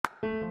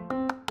Hi,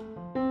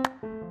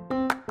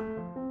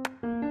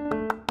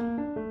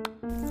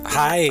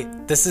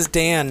 this is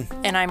Dan.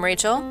 And I'm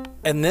Rachel.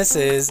 And this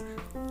is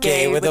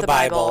Gay with the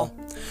Bible.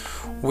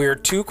 We're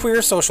two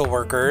queer social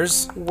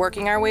workers.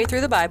 Working our way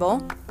through the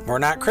Bible. We're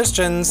not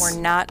Christians. We're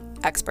not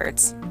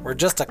experts. We're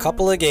just a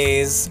couple of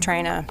gays.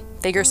 Trying to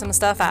figure some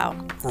stuff out.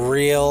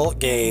 Real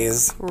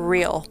gays.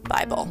 Real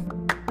Bible.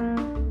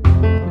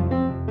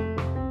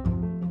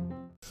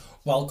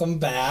 Welcome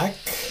back.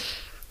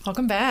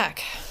 Welcome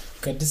back.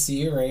 Good to see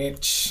you,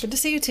 Rach. Good to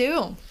see you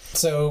too.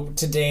 So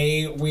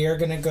today we are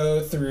going to go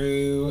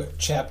through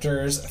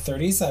chapters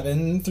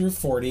 37 through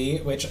 40,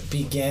 which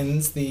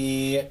begins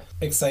the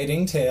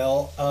exciting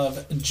tale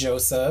of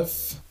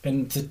Joseph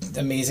and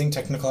the amazing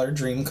Technicolor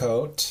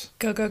Dreamcoat.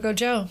 Go, go, go,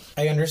 Joe.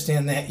 I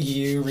understand that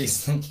you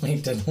recently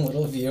did a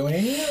little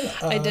viewing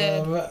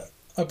of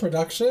a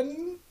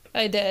production.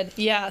 I did.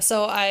 Yeah.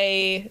 So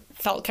I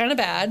felt kind of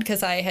bad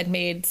because I had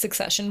made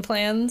Succession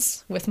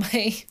plans with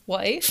my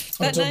wife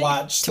that night.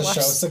 Watch the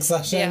show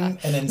Succession. Yeah.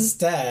 And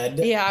instead...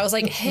 Yeah, I was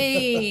like,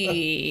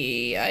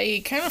 hey, I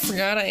kind of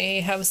forgot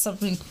I have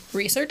some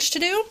research to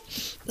do.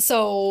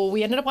 So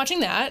we ended up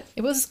watching that.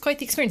 It was quite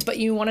the experience. But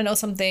you want to know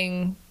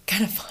something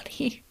kind of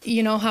funny?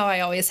 You know how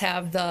I always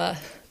have the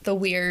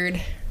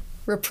weird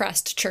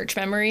repressed church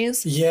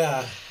memories?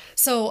 Yeah.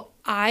 So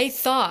I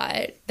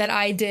thought that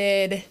I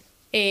did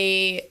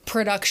a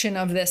production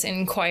of this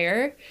in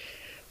choir,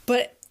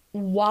 but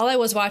while I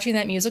was watching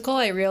that musical,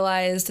 I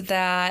realized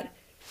that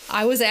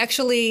I was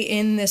actually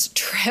in this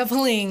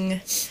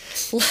traveling,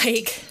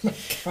 like,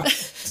 Oh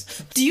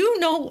do you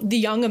know The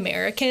Young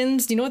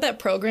Americans? Do you know what that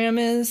program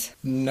is?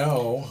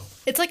 No.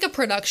 It's like a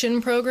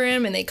production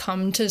program, and they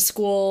come to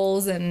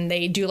schools and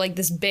they do like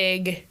this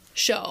big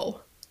show,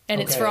 and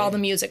it's for all the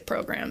music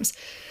programs.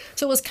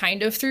 So it was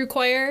kind of through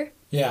choir.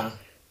 Yeah.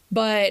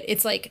 But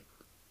it's like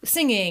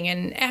singing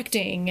and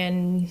acting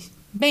and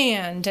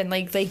band, and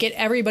like they get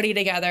everybody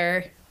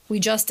together. We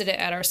just did it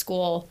at our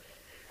school,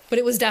 but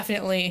it was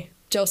definitely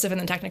Joseph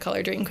and the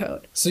Technicolor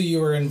Dreamcoat. So you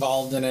were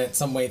involved in it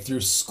some way through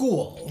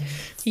school?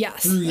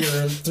 Yes.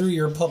 Through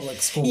your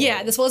public school?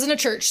 Yeah, this wasn't a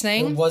church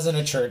thing. It wasn't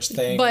a church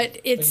thing.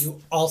 But you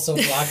also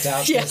blocked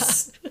out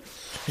this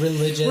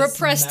religious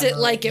repressed memory. it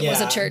like it was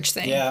a church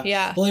thing.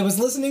 Yeah. Well, I was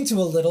listening to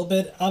a little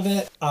bit of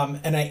it,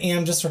 and I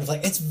am just sort of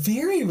like, it's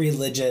very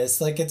religious.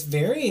 Like, it's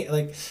very,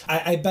 like,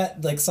 I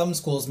bet, like, some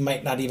schools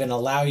might not even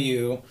allow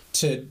you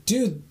to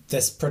do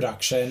this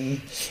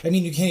production. I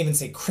mean, you can't even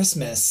say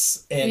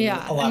Christmas in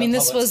a lot of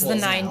this was the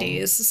schools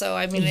 90s, now. so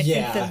I mean, I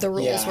think that the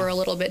rules were a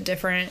little bit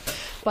different.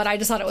 But I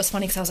just thought it was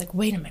funny because I was like,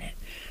 wait a minute.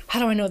 How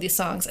do I know these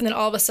songs? And then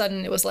all of a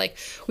sudden it was like,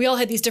 we all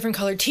had these different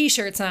colored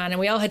t-shirts on and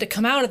we all had to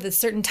come out at this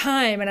certain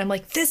time. And I'm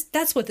like,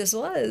 that's what this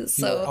was.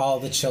 You were all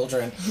the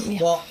children. Yeah.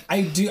 Well,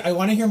 I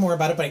want to hear more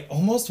about it, but I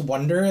almost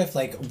wonder if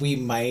like we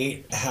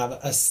might have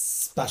a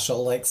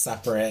special, like,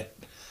 separate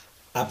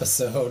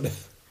episode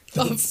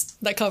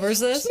that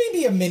covers this?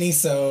 Maybe a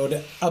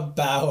mini-sode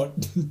about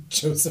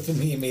Joseph and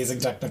the Amazing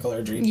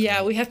Technicolor Dreamcoat.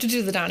 Yeah, we have to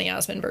do the Donny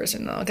Osmond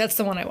version, though. That's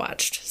the one I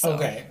watched. So,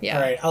 okay. Yeah.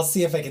 All right. I'll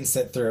see if I can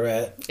sit through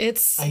it.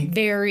 It's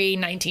very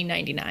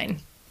 1999.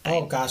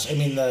 Oh, gosh. I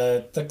mean,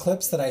 the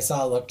clips that I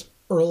saw looked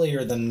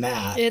earlier than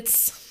that.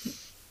 It's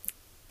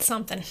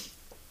something.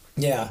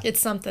 Yeah.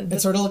 It's something.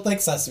 It sort of looked like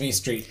Sesame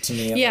Street to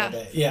me a little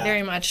bit. Yeah.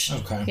 Very much.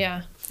 Okay.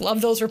 Yeah.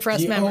 Love those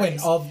repressed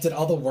memories. Oh, and did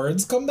all the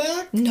words come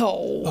back?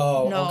 No.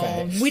 Oh, no.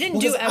 okay. We didn't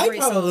do every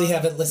song. I probably song.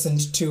 haven't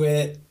listened to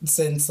it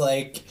since,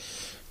 like,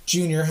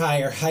 junior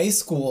high or high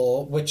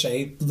school, which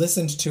I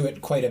listened to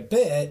it quite a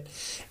bit,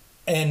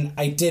 and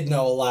I did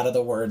know a lot of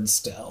the words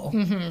still.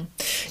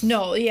 Mm-hmm.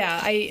 No,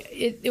 yeah.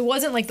 It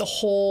wasn't like the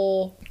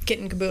whole kit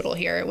and caboodle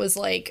here. It was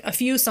like a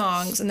few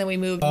songs, and then we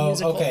moved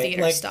musical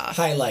theater like stuff.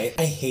 Highlight.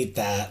 I hate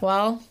that.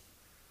 Well...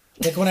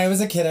 Like, when I was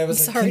a kid, I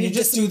was like, can you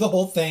just do the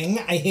whole thing?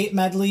 I hate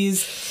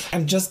medleys.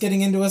 I'm just getting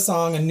into a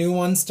song, a new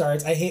one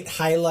starts. I hate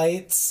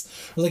highlights.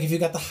 Or, like, if you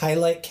got the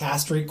highlight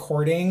cast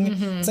recording,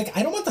 it's like,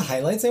 I don't want the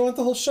highlights. I want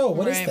the whole show.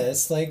 What is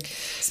this? Like,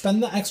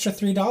 spend the extra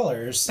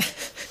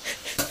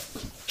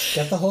 $3.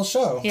 Get the whole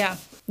show. Yeah.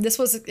 This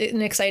was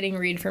an exciting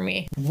read for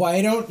me.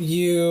 Why don't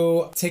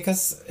you take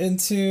us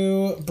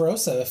into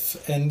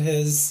Broseph and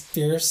his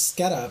fierce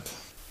getup?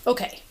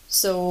 Okay,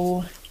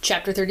 so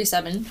chapter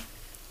 37.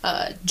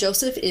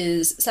 Joseph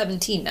is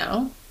 17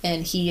 now,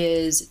 and he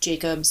is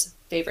Jacob's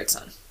favorite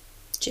son.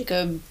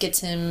 Jacob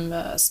gets him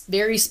a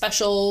very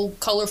special,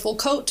 colorful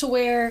coat to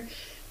wear,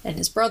 and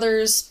his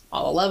brothers,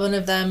 all 11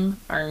 of them,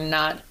 are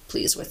not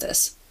pleased with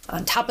this.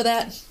 On top of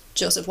that,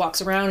 Joseph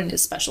walks around in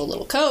his special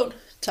little coat,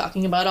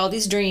 talking about all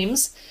these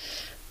dreams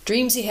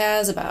he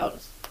has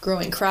about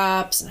growing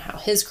crops and how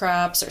his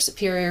crops are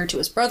superior to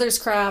his brother's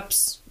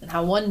crops, and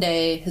how one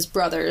day his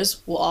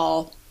brothers will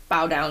all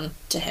bow down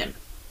to him.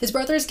 His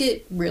brothers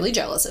get really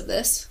jealous of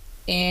this,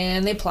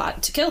 and they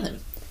plot to kill him.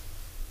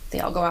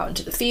 They all go out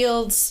into the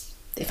fields,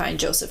 they find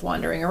Joseph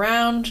wandering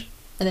around,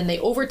 and then they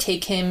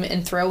overtake him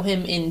and throw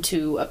him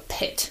into a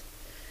pit.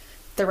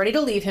 They're ready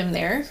to leave him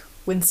there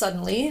when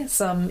suddenly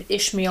some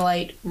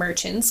Ishmaelite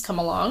merchants come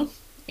along,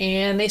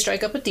 and they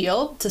strike up a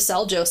deal to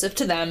sell Joseph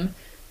to them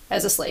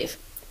as a slave.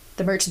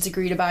 The merchants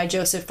agree to buy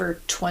Joseph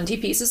for 20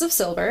 pieces of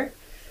silver,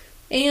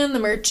 and the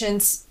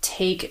merchants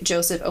take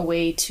Joseph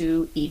away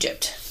to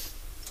Egypt.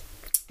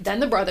 Then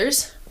the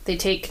brothers, they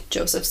take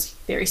Joseph's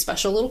very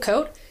special little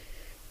coat,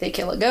 they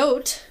kill a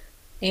goat,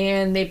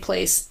 and they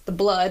place the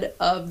blood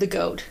of the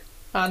goat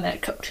on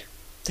that coat.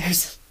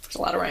 There's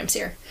a lot of rhymes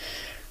here.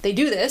 They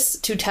do this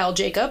to tell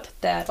Jacob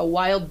that a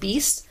wild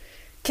beast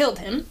killed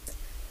him,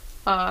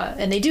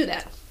 and they do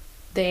that.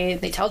 They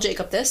tell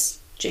Jacob this.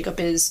 Jacob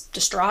is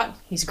distraught.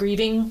 He's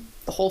grieving.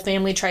 The whole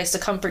family tries to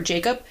comfort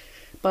Jacob,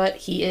 but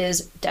he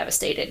is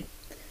devastated.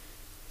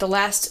 The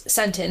last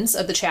sentence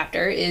of the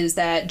chapter is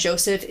that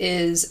Joseph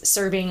is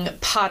serving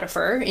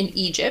Potiphar in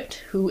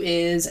Egypt, who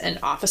is an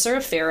officer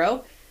of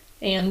Pharaoh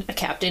and a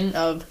captain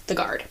of the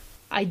guard.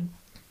 I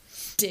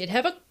did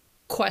have a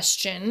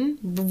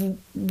question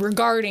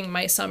regarding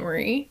my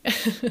summary.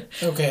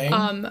 Okay.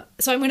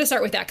 So I'm going to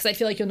start with that because I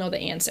feel like you'll know the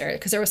answer,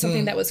 because there was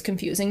something that was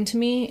confusing to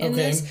me in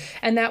this,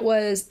 and that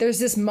was, there's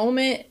this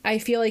moment I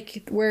feel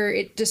like where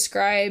it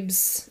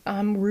describes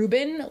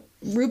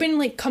Reuben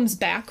like comes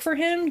back for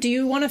him. Do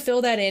you want to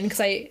fill that in?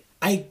 Because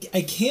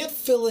I can't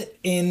fill it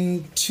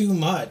in too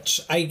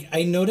much.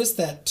 I noticed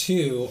that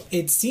too.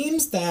 It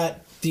seems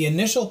that the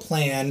initial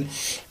plan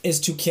is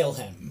to kill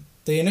him.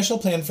 The initial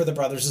plan for the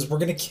brothers is we're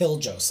going to kill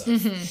Joseph.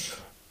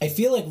 Mm-hmm. I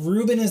feel like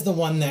Reuben is the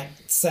one that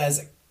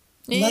says,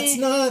 let's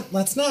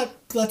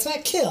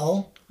not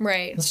kill.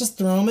 Right. Let's just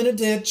throw him in a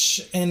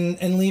ditch and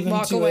leave him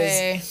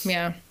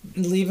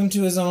leave him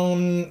to his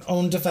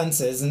own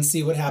defenses and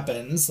see what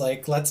happens.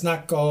 Like, let's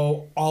not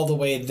go all the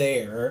way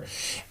there.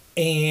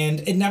 And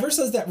it never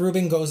says that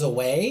Reuben goes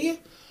away.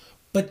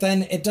 But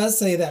then it does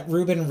say that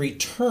Reuben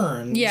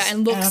returns. Yeah,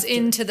 and looks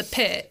into the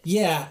pit.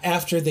 Yeah,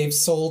 after they've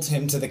sold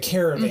him to the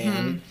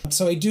caravan. Mm-hmm.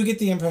 So I do get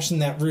the impression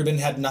that Reuben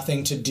had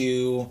nothing to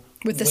do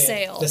with the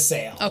sale. The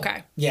sale.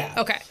 Okay. Yeah.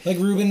 Okay. Like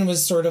Reuben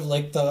was sort of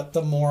like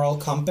the moral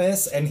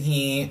compass, and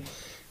he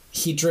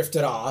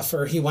drifted off,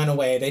 or he went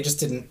away. They just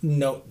didn't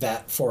note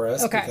that for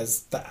us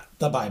because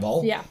the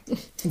Bible. Yeah.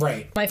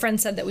 Right. My friend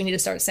said that we need to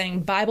start saying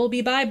Bible be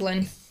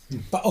Bibling.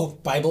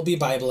 Bible be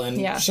Bibling.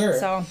 Yeah. Sure.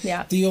 So,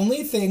 yeah. The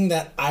only thing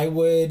that I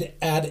would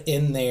add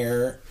in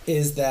there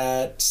is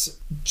that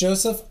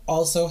Joseph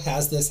also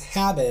has this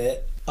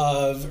habit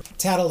of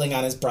tattling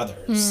on his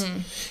brothers.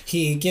 Mm.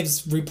 He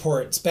gives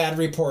bad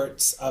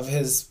reports of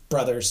his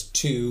brothers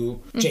to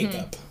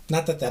Jacob.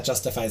 Not that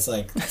justifies,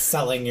 like,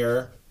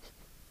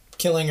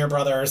 killing your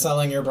brother or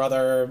selling your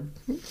brother.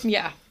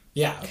 Yeah.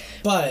 Yeah.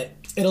 But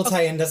it'll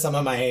tie into some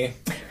of my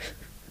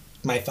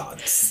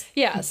thoughts.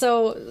 Yeah,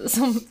 so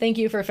thank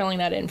you for filling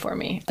that in for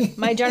me.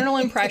 My general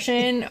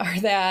impression are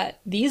that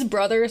these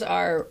brothers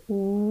are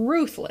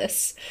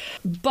ruthless,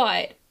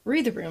 but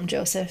read the room,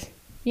 Joseph.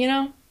 You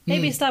know,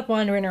 maybe stop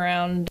wandering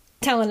around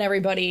telling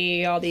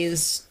everybody all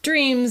these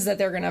dreams that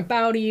they're going to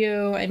bow to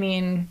you. I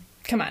mean,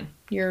 come on.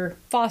 You're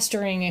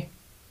fostering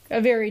a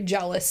very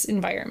jealous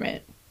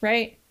environment,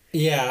 right?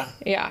 Yeah.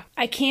 Yeah.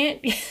 I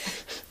can't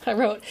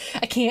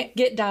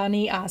get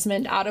Donny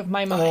Osmond out of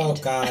my mind.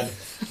 Oh, God.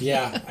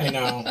 Yeah, I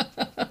know.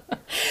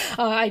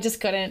 I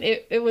just couldn't.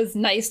 It was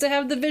nice to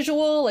have the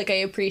visual. Like, I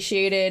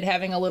appreciated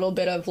having a little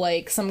bit of,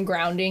 like, some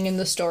grounding in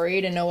the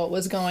story to know what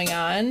was going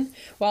on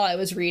while I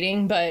was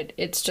reading, but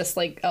it's just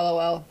like,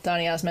 LOL,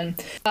 Donny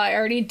Osmond. I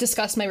already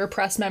discussed my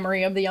repressed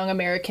memory of the Young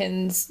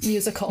Americans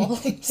musical,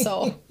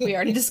 so we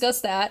already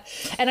discussed that.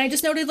 And I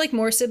just noted, like,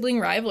 more sibling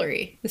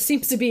rivalry. This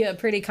seems to be a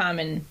pretty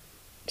common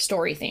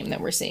story theme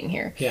that we're seeing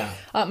here. Yeah.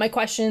 My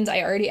questions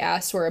I already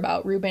asked were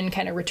about Reuben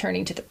kind of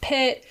returning to the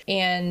pit,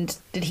 and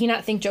did he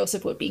not think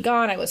Joseph would be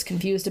gone? I was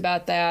confused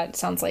about that.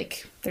 Sounds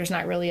like there's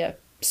not really a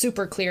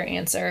super clear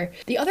answer.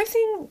 The other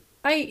thing,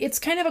 it's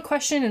kind of a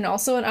question and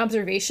also an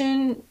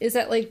observation, is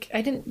that, like,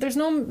 there's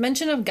no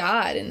mention of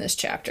God in this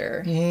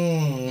chapter.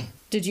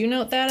 Did you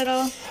note that at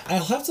all?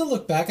 I'll have to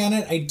look back on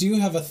it. I do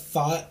have a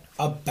thought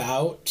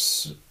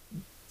about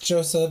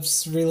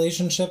Joseph's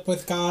relationship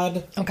with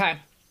God. Okay.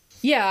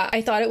 Yeah,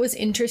 I thought it was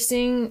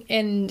interesting,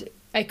 and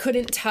I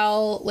couldn't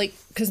tell, like,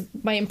 because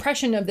my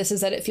impression of this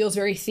is that it feels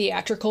very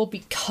theatrical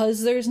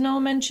because there's no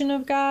mention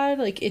of God.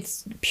 Like,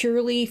 it's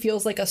purely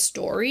feels like a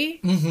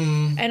story.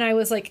 Mm-hmm. And I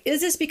was like,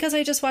 is this because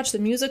I just watched the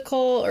musical,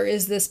 or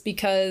is this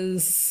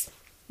because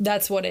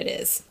that's what it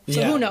is?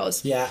 So who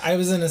knows? Yeah, I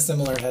was in a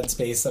similar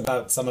headspace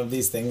about some of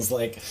these things.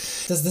 Like,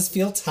 does this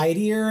feel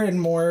tidier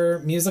and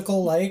more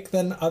musical-like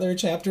than other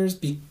chapters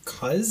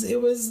because it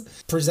was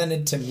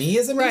presented to me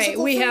as a musical? Right,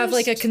 we have,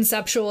 like, a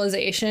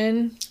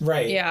conceptualization.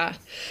 Right. Yeah.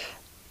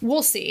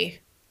 We'll see.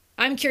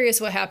 I'm curious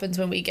what happens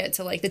when we get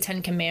to, like, the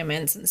Ten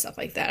Commandments and stuff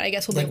like that. I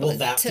guess we'll be able will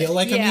that feel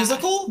like a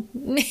musical?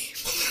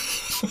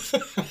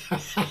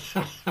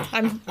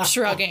 I'm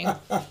shrugging.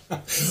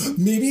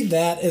 Maybe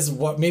that is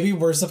maybe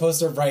we're supposed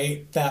to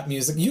write that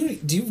music.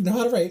 Do you know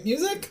how to write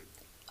music?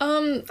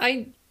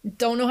 I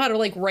don't know how to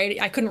like write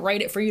it. I couldn't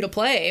write it for you to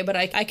play, but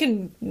I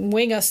can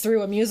wing us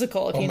through a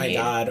musical if you need.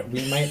 Oh my God.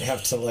 We might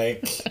have to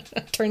like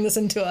turn this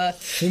into a...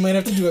 We might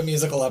have to do a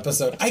musical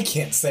episode. I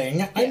can't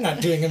sing. I'm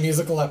not doing a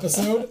musical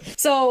episode.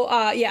 So,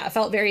 yeah, it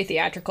felt very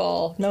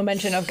theatrical. No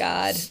mention of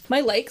God.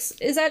 My likes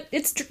is that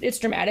it's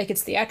dramatic,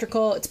 it's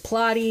theatrical, it's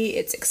plotty,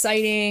 it's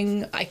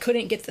exciting. I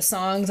couldn't get the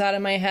songs out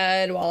of my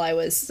head while I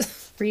was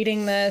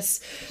reading this.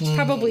 It's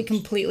probably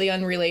completely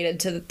unrelated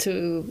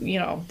to you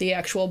know, the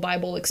actual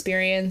Bible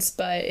experience,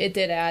 but it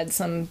did add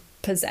some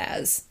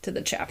pizzazz to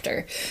the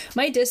chapter.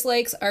 My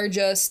dislikes are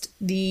just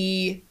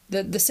the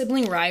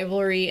sibling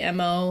rivalry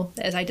MO,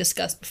 as I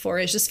discussed before,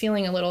 is just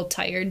feeling a little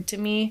tired to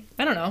me.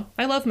 I don't know.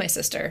 I love my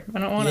sister. I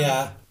don't want to...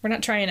 Yeah. We're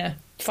not trying to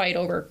fight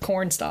over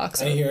corn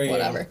stalks or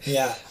whatever.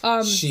 Yeah.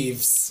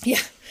 Sheaves. Yeah.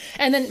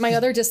 And then my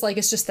other dislike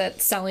is just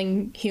that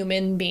selling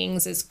human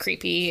beings is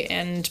creepy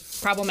and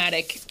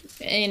problematic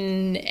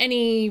in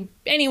any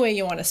way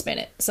you want to spin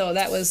it. So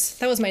that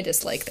was my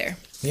dislike there.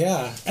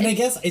 Yeah. And I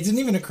guess it didn't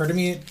even occur to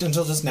me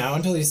until just now,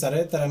 until you said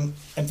it, that I'm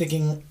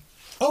thinking,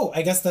 oh,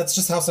 I guess that's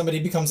just how somebody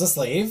becomes a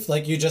slave.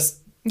 Like you just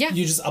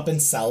up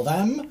and sell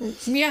them.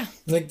 Yeah.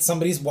 Like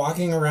somebody's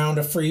walking around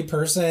a free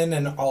person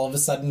and all of a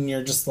sudden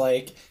you're just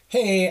like,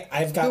 hey,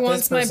 I've got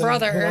this person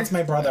who wants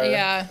my brother.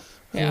 Yeah.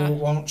 Who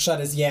won't shut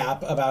his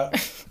yap about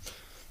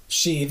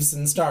sheaves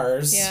and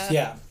stars.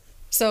 Yeah.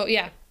 So,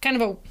 yeah, kind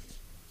of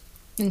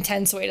a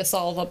intense way to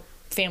solve a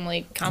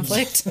family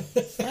conflict.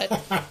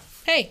 But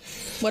hey,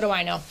 what do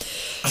I know?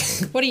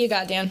 What do you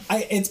got, Dan?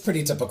 It's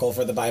pretty typical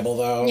for the Bible,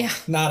 though. Yeah.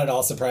 Not at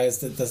all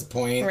surprised at this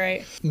point.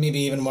 Right. Maybe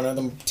even one of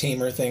the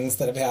tamer things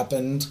that have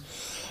happened.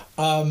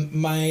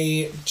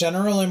 My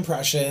general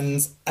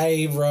impressions,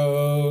 I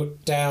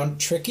wrote down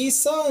tricky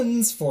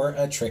sons for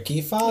a tricky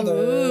father.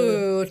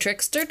 Ooh,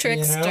 trickster.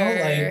 You know,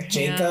 like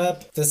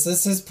Jacob, this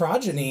is his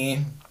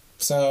progeny.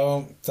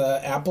 So the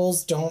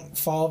apples don't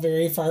fall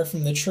very far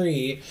from the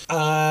tree.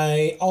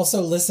 I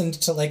also listened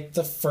to like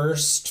the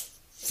first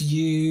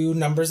few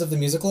numbers of the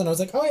musical and I was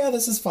like, oh yeah,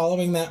 this is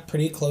following that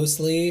pretty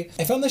closely.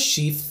 I found the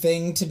sheaf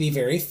thing to be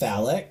very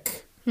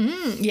phallic.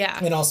 Yeah.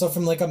 And also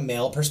from like a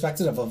male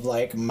perspective of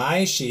like,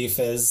 my sheaf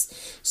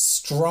is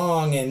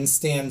strong and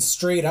stands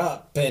straight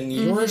up and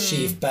your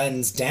sheaf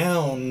bends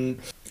down.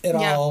 It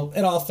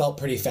all felt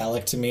pretty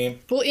phallic to me.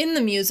 Well, in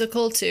the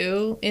musical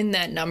too, in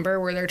that number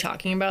where they're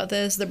talking about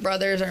this, the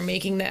brothers are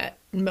making that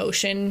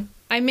motion.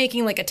 I'm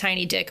making like a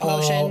tiny dick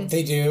motion. Oh,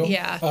 they do?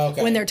 Yeah.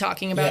 Okay. When they're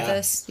talking about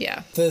this.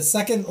 Yeah. The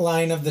second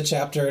line of the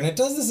chapter, and it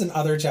does this in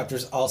other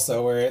chapters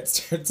also, where it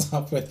starts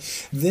off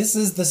with, this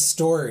is the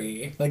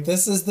story. Like,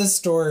 this is the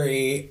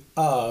story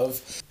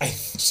of, I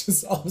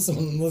just, all of a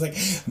sudden was like,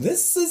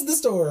 this is the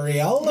story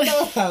all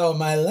about how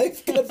my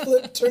life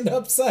got turned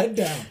upside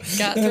down.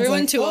 Got thrown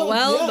into a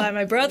well by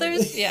my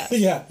brothers.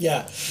 Yeah.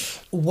 Yeah.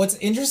 What's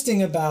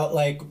interesting about,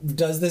 like,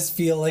 does this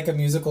feel like a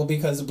musical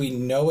because we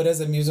know it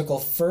as a musical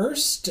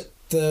first?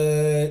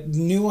 The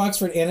New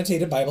Oxford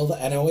Annotated Bible, the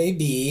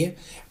NOAB,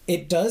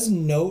 it does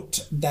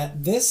note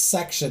that this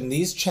section,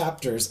 these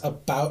chapters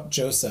about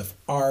Joseph,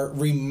 are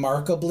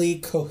remarkably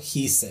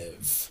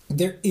cohesive.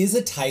 There is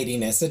a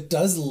tidiness. It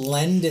does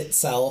lend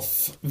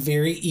itself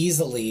very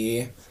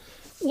easily.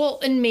 Well,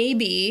 and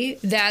maybe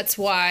that's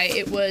why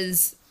it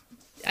was...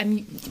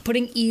 I'm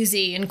putting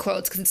easy in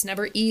quotes because it's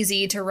never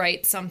easy to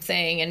write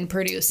something and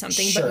produce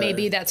something, but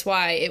maybe that's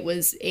why it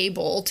was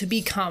able to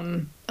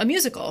become a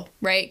musical,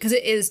 right? Because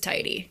it is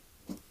tidy.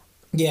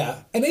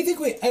 Yeah, and I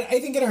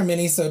think in our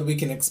mini-sode we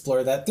can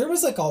explore that. There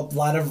was like a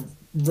lot of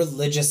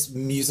religious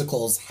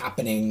musicals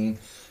happening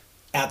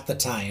at the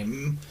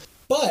time.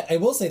 But I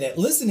will say that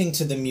listening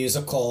to the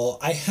musical,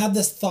 I had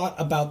this thought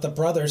about the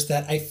brothers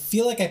that I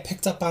feel like I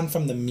picked up on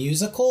from the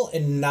musical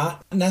and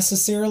not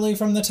necessarily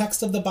from the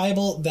text of the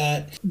Bible,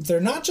 that they're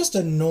not just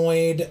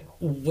annoyed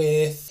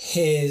with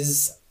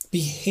his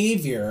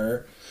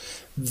behavior,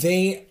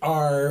 they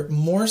are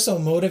more so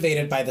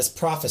motivated by this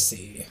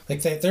prophecy.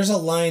 Like there's a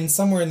line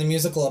somewhere in the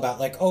musical about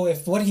like, oh,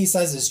 if what he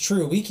says is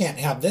true, we can't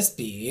have this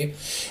be.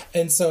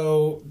 And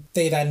so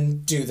they then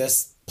do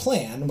this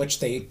plan,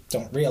 which they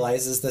don't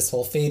realize is this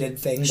whole fated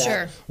thing,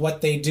 that what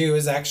they do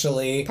is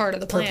actually part of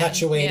the plan.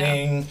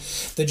 Perpetuating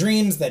the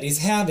dreams that he's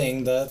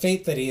having, the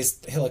fate that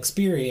he'll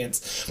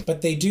experience.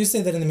 But they do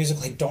say that in the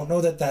musical. I don't know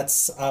that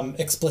that's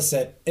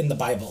explicit in the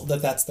Bible,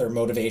 that that's their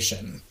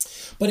motivation.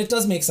 But it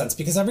does make sense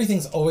because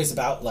everything's always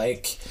about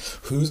like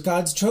who's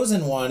God's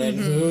chosen one and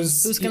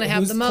who's going to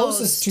have the most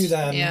closest to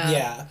them.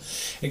 Yeah,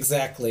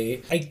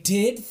 exactly. I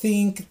did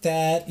think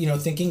that,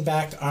 thinking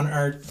back on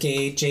our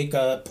gay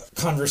Jacob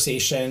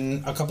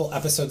conversation a couple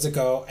episodes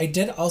ago, I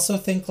did also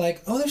think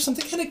like, oh, there's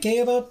something kind of gay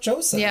about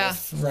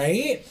Joseph,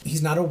 right?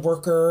 He's not a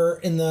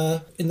worker in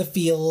the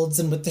fields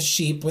and with the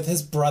sheep with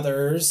his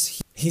brothers.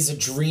 He's a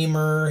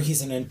dreamer.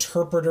 He's an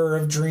interpreter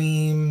of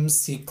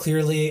dreams. He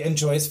clearly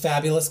enjoys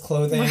fabulous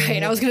clothing.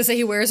 Right. I was going to say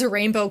he wears a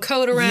rainbow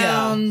coat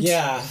around.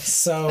 Yeah.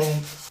 So,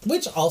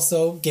 which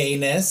also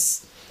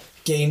gayness,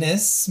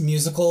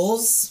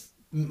 musicals,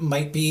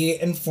 might be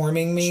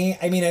informing me.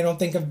 I mean, I don't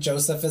think of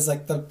Joseph as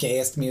like the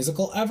gayest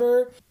musical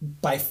ever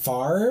by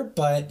far,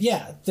 but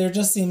yeah, there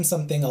just seems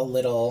something a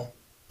little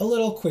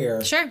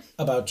queer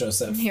about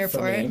Joseph. I'm here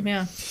for it,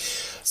 yeah.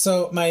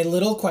 So my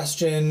little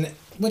question,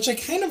 which I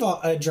kind of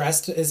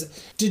addressed, is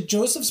did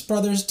Joseph's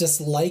brothers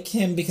dislike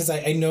him? Because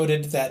I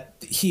noted that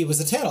he was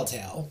a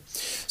tattletale.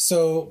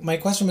 So my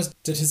question was,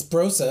 did his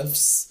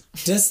brothers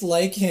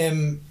dislike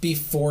him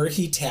before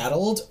he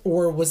tattled,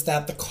 or was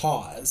that the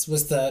cause?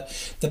 Was the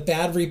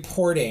bad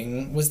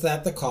reporting, was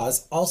that the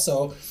cause?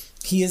 Also,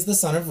 he is the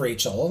son of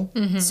Rachel,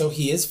 so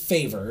he is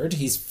favored.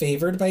 He's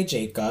favored by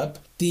Jacob.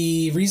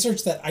 The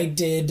research that I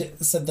did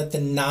said that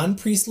the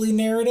non-priestly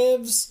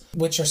narratives,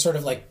 which are sort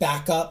of like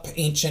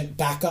ancient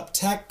backup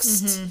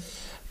text,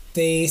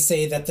 they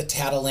say that the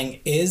tattling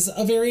is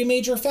a very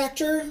major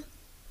factor.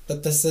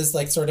 That this is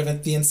like sort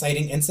of the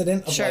inciting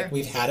incident of like,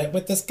 we've had it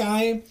with this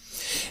guy.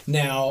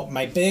 Now,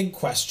 my big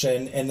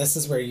question, and this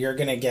is where you're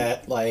going to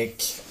get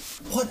like,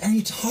 what are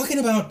you talking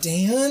about,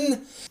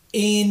 Dan?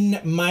 In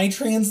my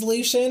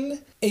translation,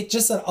 it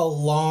just said a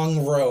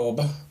long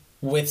robe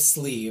with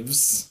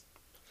sleeves.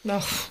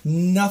 Oh.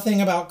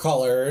 Nothing about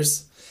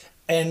colors.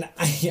 And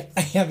I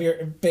have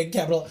your big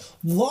capital,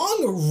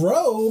 long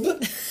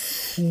robe?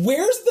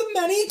 Where's the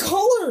many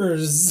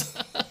colors?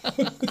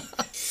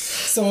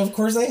 So, of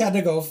course, I had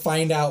to go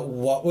find out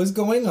what was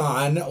going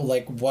on.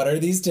 Like, what are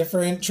these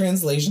different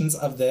translations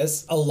of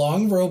this? A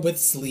long robe with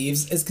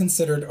sleeves is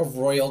considered a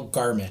royal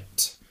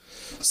garment.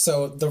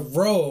 So the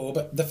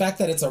robe, the fact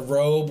that it's a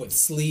robe with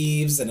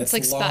sleeves and it's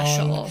like long,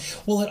 special.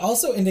 Well, it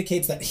also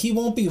indicates that he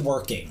won't be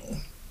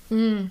working.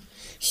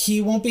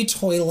 He won't be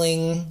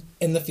toiling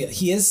in the field.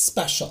 He is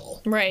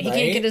special. Right. He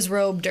can't get his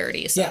robe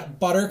dirty. So. Yeah.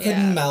 Butter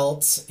couldn't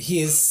melt.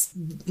 He's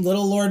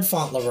little Lord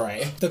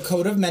Fauntleroy. The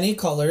coat of many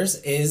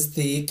colors is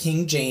the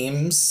King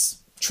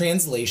James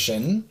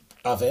translation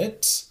of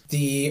it.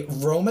 The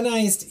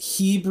Romanized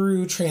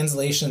Hebrew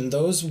translation,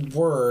 those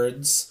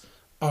words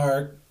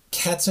are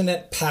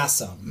Ketonet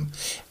Passum.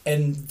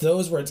 And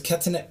those words,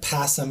 Ketonet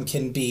Passum,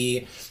 can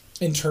be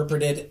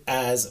interpreted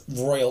as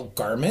royal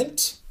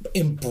garment,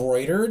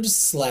 embroidered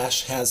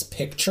 / has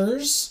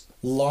pictures,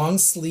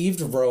 long-sleeved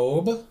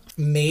robe,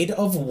 made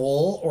of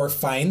wool or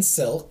fine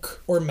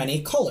silk, or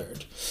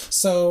many-colored.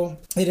 So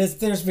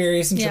there's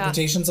various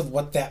interpretations of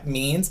what that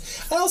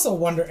means. I also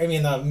wonder, I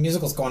mean, the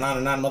musical's going on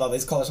and on with all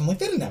these colors. I'm like,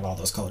 they didn't have all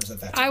those colors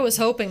at that time. I was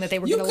hoping that they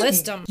were going to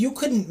list them. You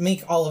couldn't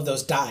make all of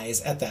those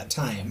dyes at that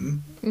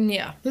time.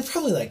 Yeah. There's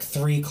probably like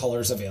 3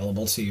 colors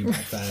available to you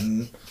back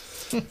then.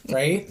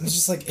 Right? It's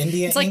just like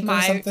Indian ink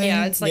or something.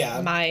 Yeah, it's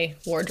like my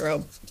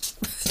wardrobe.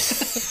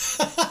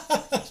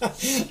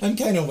 I'm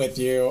kind of with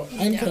you.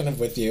 Kind of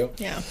with you.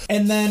 Yeah.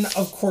 And then,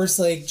 of course,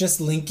 like just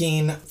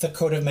linking the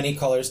Coat of Many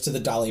Colors to the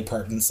Dolly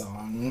Parton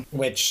song,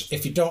 which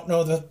if you don't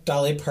know the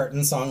Dolly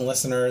Parton song,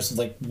 listeners,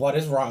 like, what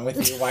is wrong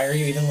with you? Why are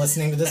you even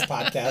listening to this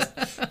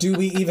podcast? Do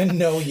we even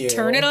know you?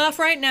 Turn it off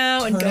right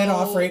now and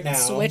go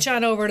switch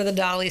on over to the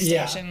Dolly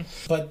station. Yeah.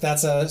 But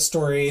that's a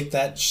story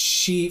that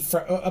she,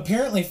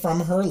 apparently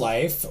from her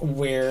life,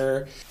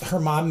 where her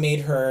mom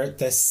made her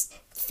this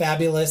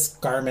fabulous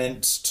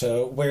garment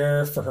to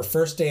wear for her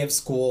first day of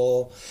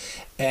school,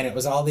 and it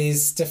was all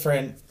these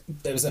different,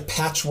 it was a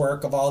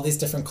patchwork of all these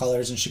different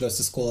colors, and she goes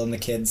to school and the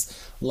kids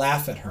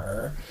laugh at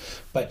her,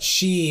 but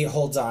she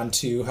holds on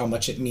to how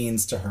much it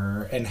means to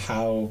her and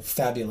how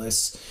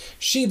fabulous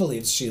she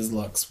believes she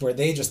looks, where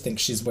they just think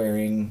she's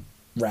wearing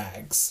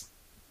rags.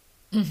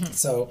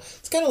 So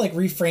it's kind of like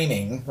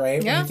reframing,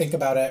 right? Yeah. When you think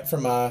about it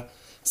from a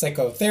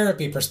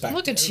psychotherapy perspective.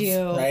 Look at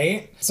you.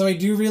 Right? So I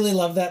do really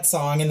love that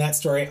song and that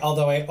story,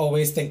 although I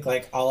always think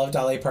like all of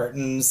Dolly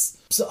Parton's,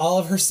 so all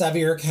of her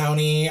Sevier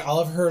County, all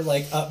of her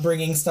like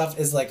upbringing stuff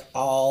is like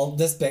all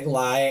this big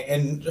lie,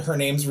 and her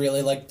name's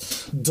really like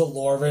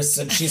Dolores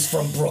and she's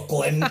from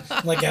Brooklyn.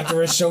 Like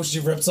after a show she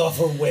rips off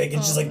her wig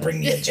and she's like, bring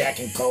me a Jack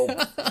and Coke.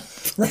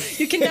 Right?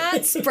 You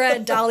cannot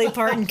spread Dolly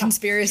Parton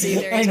conspiracy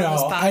theories on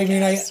this podcast. I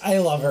mean, I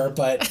love her,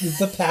 but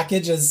the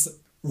package is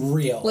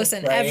real.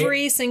 Listen, right?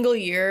 Every single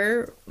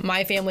year,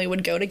 my family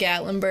would go to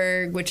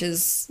Gatlinburg, which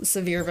is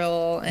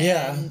Sevierville,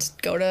 and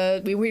go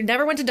to. We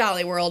never went to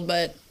Dolly World,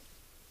 but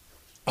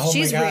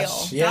she's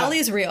real. Yeah.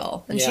 Dolly's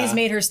real, and she's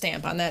made her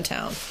stamp on that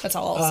town. That's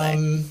all I'll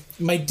say.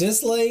 My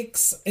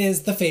dislikes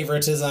is the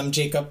favoritism.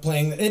 Jacob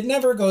playing. It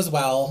never goes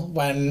well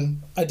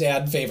when a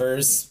dad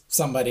favors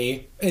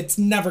somebody. It's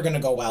never going to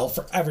go well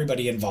for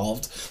everybody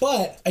involved.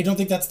 But I don't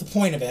think that's the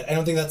point of it. I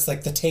don't think that's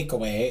like the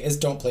takeaway is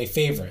don't play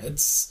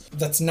favorites.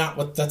 That's not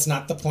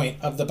the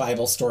point of the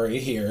Bible story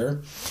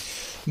here.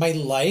 My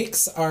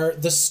likes are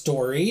the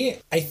story.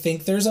 I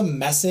think there's a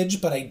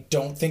message, but I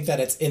don't think that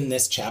it's in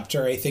this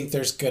chapter. I think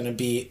this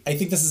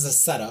is a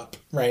setup,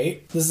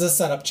 right? This is a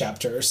setup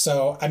chapter.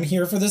 So I'm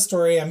here for the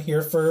story. I'm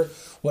here for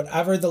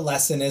whatever the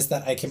lesson is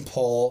that I can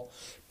pull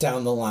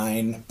down the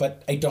line,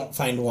 but I don't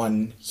find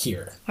one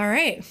here. All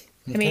right.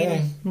 Okay. I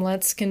mean,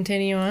 let's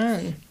continue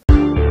on.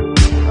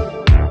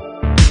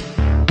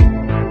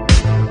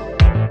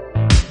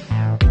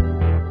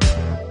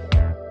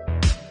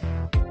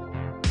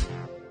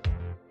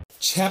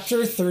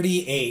 Chapter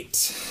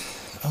 38.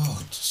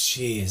 Oh,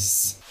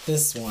 jeez.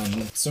 This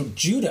one. So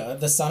Judah,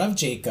 the son of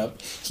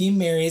Jacob, he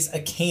marries a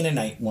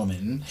Canaanite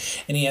woman,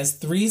 and he has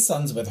 3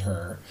 sons with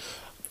her.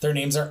 Their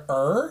names are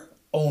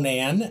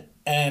Onan,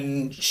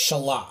 and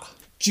Shelah.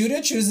 Judah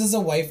chooses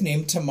a wife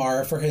named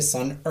Tamar for his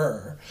son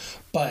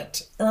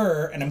but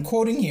and I'm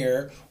quoting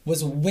here,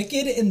 was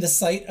wicked in the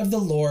sight of the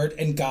Lord,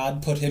 and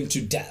God put him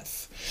to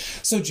death.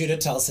 So Judah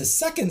tells his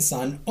second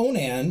son,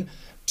 Onan,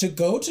 to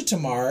go to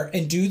Tamar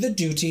and do the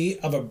duty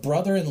of a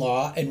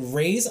brother-in-law and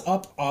raise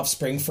up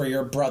offspring for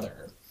your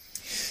brother.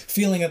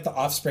 Feeling that the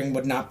offspring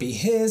would not be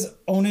his,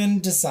 Onan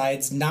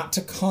decides not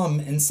to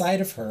come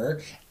inside of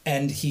her,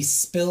 and he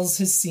spills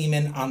his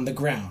semen on the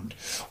ground,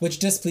 which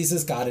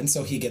displeases God, and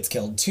so he gets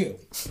killed too.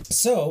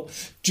 So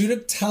Judah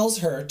tells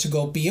her to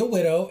go be a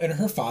widow in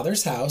her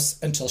father's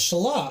house until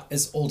Shelah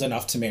is old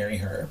enough to marry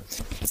her.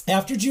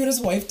 After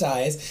Judah's wife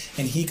dies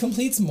and he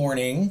completes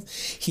mourning,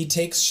 he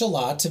takes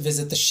Shelah to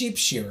visit the sheep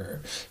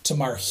shearer.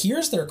 Tamar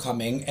hears they're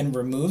coming and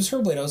removes her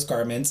widow's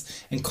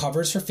garments and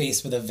covers her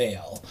face with a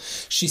veil.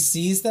 She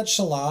sees that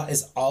Shelah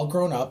is all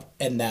grown up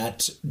and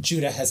that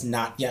Judah has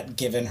not yet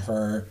given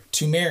her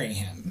to marry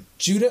him.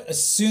 Judah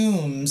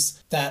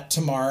assumes that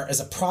Tamar is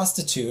a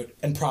prostitute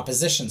and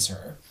propositions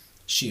her.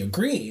 She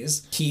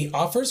agrees. He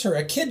offers her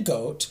a kid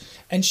goat,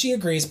 and she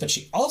agrees, but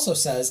she also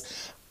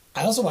says,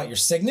 I also want your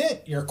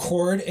signet, your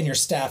cord, and your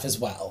staff as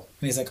well.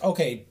 And he's like,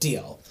 okay,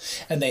 deal.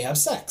 And they have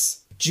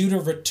sex. Judah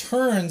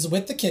returns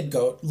with the kid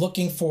goat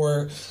looking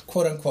for,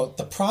 quote unquote,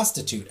 the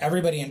prostitute.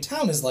 Everybody in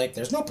town is like,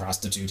 there's no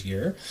prostitute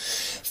here.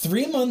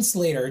 3 months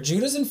later,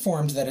 Judah's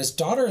informed that his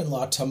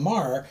daughter-in-law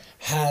Tamar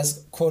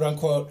has, quote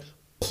unquote,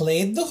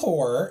 played the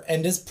whore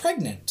and is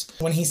pregnant.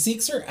 When he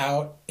seeks her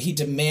out, he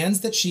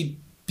demands that she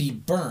be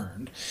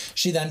burned.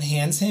 She then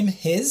hands him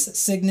his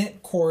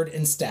signet, cord,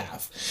 and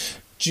staff.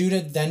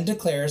 Judah then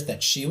declares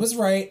that she was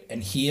right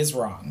and he is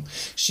wrong.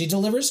 She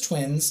delivers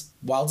twins.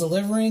 While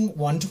delivering,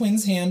 one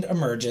twin's hand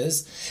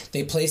emerges.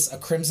 They place a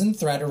crimson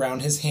thread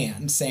around his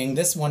hand, saying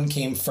this one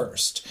came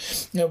first.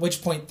 At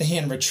which point the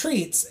hand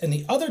retreats and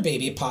the other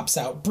baby pops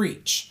out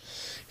breech.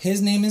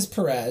 His name is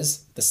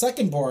Perez. The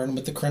second born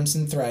with the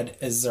crimson thread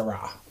is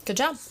Zerah. Good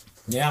job.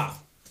 Yeah.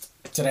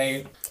 Did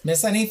I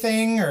miss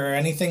anything or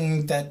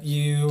anything that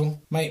you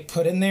might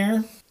put in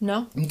there?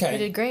 No. Okay. You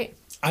did great.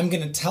 I'm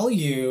going to tell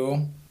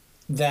you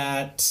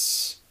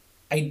that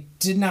I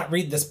did not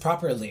read this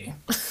properly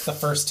the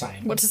first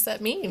time. What does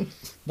that mean?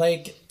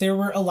 Like, there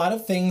were a lot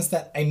of things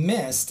that I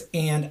missed,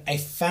 and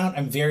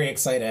I'm very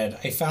excited.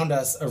 I found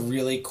us a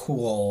really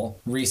cool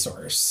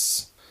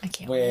resource. I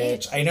can't wait.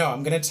 Which I know,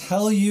 I'm going to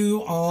tell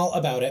you all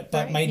about it,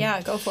 but right.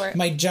 Yeah, go for it.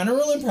 My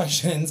general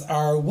impressions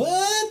are,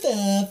 what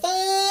the fuck?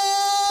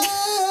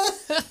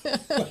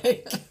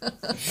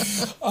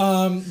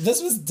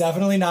 This was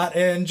definitely not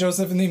in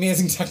Joseph and the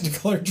Amazing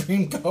Technicolor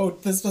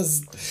Dreamcoat. This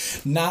was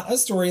not a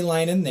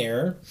storyline in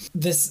there.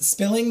 This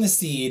spilling the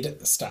seed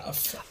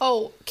stuff.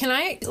 Oh,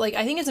 I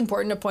think it's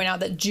important to point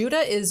out that Judah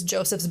is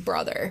Joseph's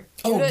brother.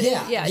 Judah,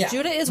 yeah.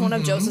 Judah is one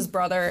of Joseph's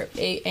brother,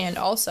 and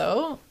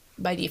also,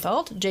 by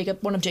default,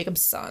 one of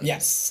Jacob's sons.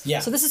 Yes, yeah.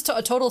 So this is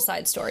a total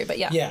side story, but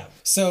yeah. Yeah.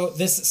 So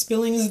this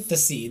spilling the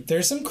seed,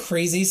 there's some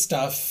crazy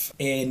stuff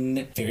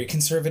in very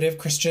conservative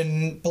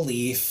Christian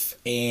belief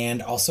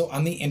and also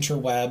on the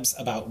interwebs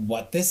about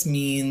what this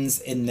means,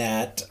 in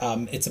that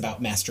it's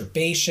about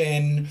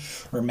masturbation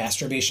or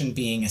masturbation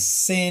being a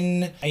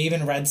sin. I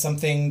even read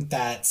something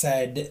that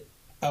said,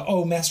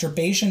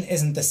 masturbation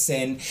isn't the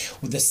sin.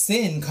 The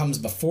sin comes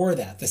before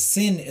that. The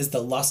sin is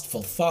the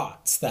lustful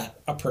thoughts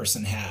that a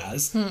person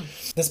has.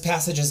 This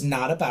passage is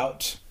not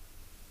about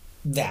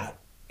that.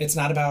 It's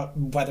not about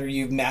whether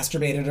you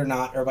masturbated or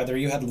not, or whether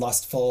you had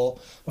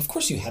of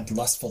course you had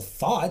lustful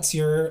thoughts.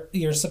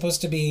 You're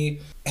supposed to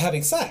be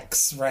having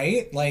sex,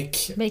 right? Like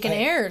making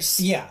heirs.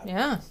 Yeah.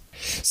 Yeah.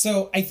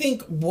 So I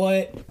think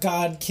what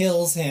God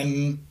kills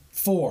him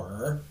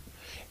for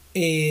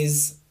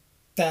is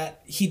that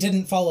he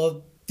didn't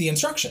follow the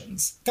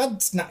instructions.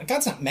 God's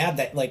not mad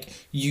that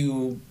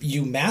you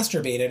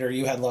masturbated or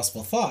you had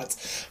lustful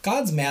thoughts.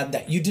 God's mad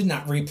that you did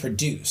not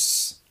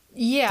reproduce.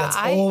 Yeah, that's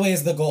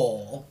always the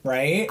goal,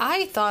 right?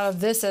 I thought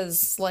of this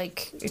as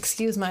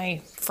excuse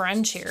my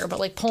French here,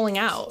 but pulling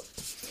out.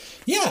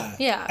 Yeah.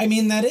 Yeah. I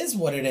mean, that is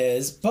what it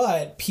is,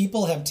 but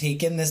people have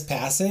taken this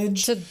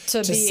passage to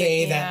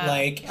say that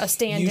a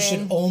stand-in. You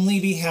should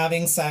only be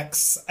having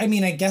sex. I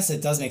mean, I guess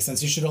it does make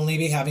sense. You should only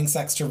be having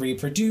sex to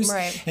reproduce.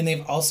 Right. And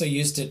they've also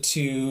used it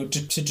to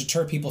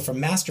deter people from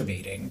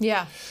masturbating.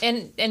 Yeah.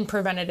 And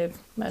preventative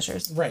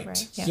measures.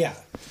 Right. Yeah.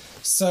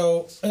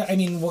 So, I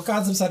mean, what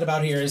God's upset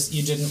about here is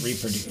you didn't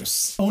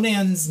reproduce.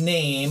 Onan's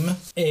name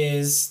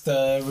is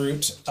the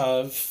root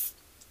of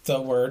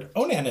the word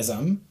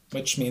onanism,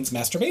 which means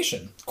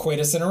masturbation.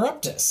 Coitus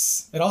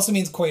interruptus. It also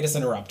means coitus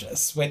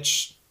interruptus,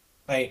 which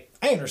I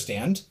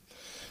understand.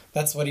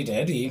 That's what he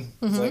did. He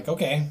was like,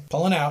 okay,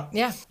 pulling out.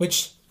 Yeah.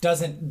 Which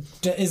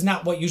is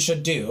not what you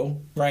should do,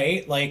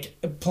 right?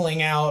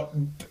 Pulling out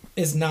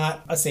is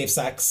not a safe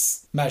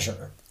sex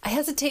measure. I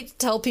hesitate to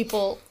tell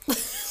people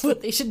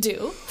what they should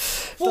do.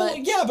 Well,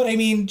 yeah, but I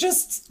mean,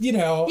 just,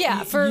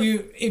 Yeah,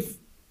 if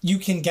you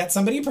can get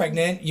somebody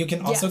pregnant, you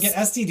can also get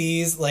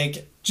STDs,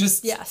 like,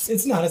 just,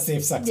 it's not a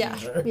safe sex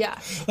measure. Yeah.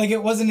 Like,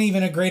 it wasn't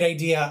even a great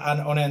idea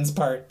on Onen's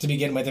part to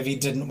begin with if he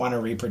didn't want to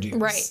reproduce.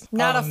 Right.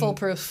 Not a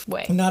foolproof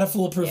way. Not a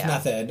foolproof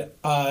method.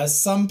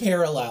 Some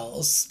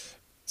parallels.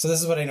 So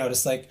this is what I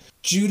noticed. Like,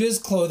 Judah's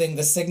clothing,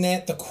 the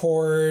signet, the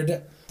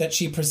cord that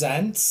she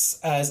presents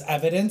as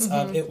evidence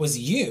of it was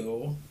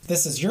you.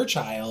 This is your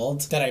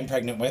child that I'm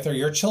pregnant with, or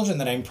your children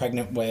that I'm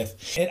pregnant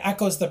with. It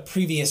echoes the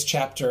previous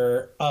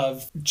chapter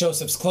of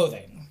Joseph's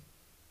clothing,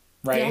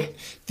 right? Yeah.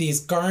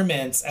 These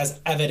garments as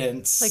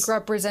evidence. Like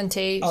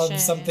representation. Of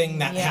something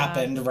that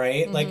happened,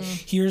 right? Like,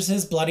 here's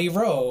his bloody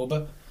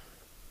robe.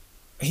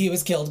 He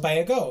was killed by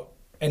a goat.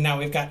 And now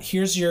we've got,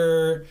 here's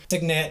your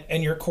signet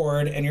and your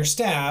cord and your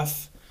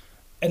staff.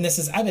 And this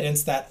is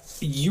evidence that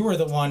you were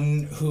the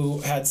one who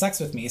had sex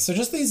with me. So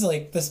just these,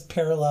 like, this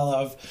parallel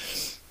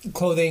of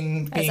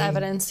clothing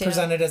being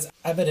presented as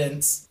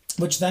evidence,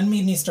 which then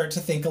made me start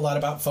to think a lot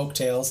about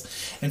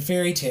folktales and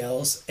fairy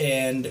tales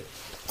and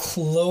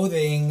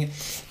clothing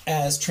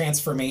as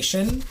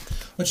transformation,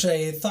 which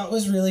I thought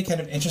was really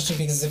kind of interesting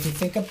because if you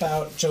think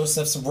about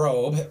Joseph's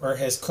robe or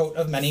his coat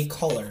of many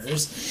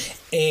colors,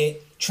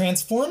 it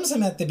transforms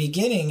him at the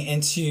beginning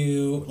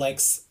into, like,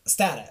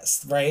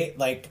 status, right?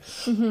 Like,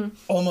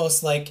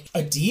 almost like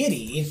a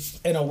deity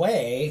in a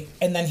way.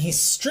 And then he's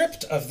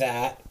stripped of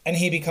that and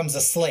he becomes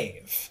a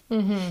slave.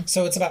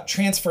 So it's about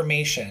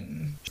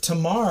transformation.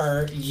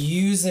 Tamar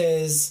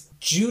uses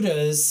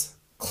Judah's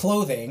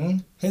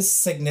clothing, his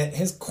signet,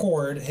 his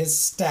cord, his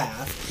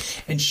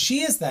staff, and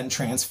she is then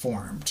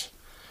transformed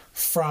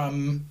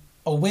from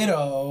a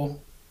widow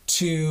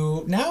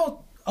to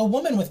now a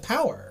woman with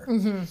power.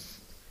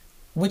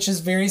 Which is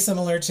very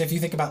similar to if you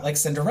think about, like,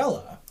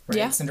 Cinderella, right?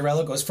 Yeah.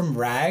 Cinderella goes from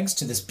rags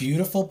to this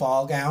beautiful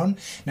ball gown.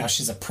 Now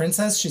she's a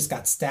princess. She's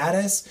got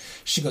status.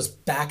 She goes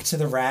back to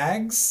the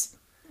rags.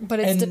 But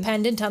it's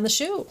dependent on the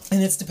shoe.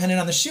 And it's dependent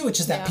on the shoe, which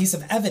is that piece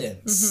of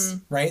evidence,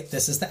 right?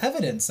 This is the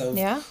evidence of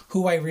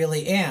who I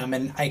really am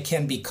and I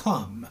can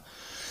become.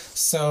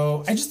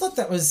 So I just thought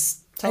that was...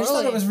 Totally. I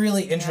just thought it was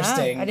really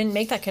interesting. Yeah, I didn't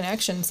make that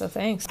connection, so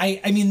thanks. I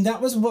mean,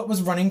 that was what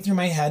was running through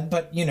my head,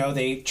 but,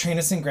 they train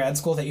us in grad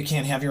school that you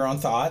can't have your own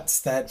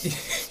thoughts, that you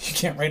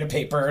can't write a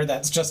paper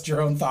that's just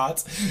your own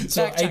thoughts.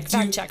 So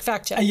fact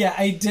check. Yeah,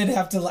 I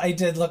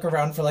did look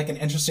around for, like, an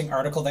interesting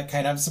article that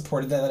kind of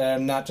supported that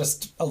I'm not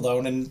just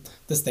alone in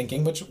this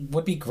thinking, which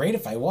would be great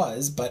if I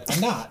was, but I'm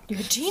not. You're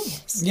a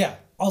genius. Yeah.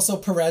 Also,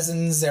 Perez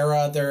and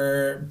Zerah,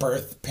 their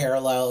birth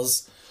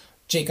parallels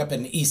Jacob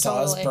and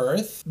Esau's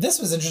birth. This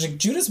was interesting.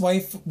 Judah's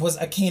wife was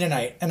a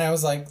Canaanite. And I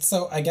was like,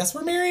 so I guess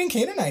we're marrying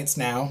Canaanites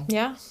now.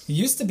 Yeah. It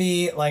used to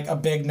be like a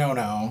big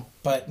no-no.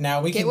 But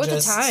now we can just... Get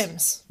with the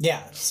times.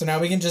 Yeah. So now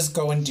we can just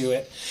go and do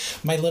it.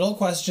 My little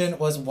question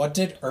was, what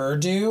did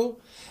do?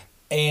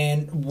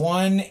 And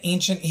one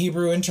ancient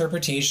Hebrew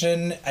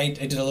interpretation, I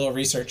did a little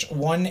research.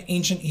 One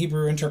ancient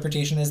Hebrew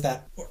interpretation is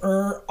that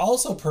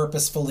also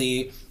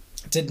purposefully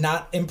did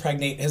not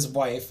impregnate his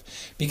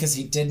wife because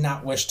he did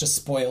not wish to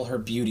spoil her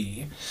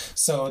beauty.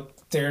 So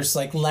there's,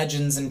 like,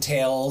 legends and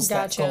tales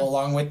that go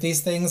along with these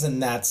things,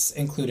 and that's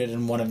included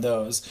in one of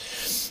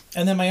those.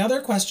 And then my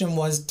other question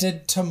was,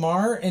 did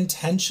Tamar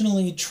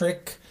intentionally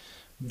trick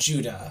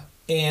Judah?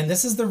 And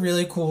this is the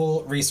really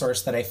cool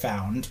resource that I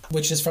found,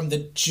 which is from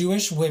the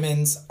Jewish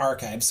Women's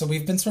Archive. So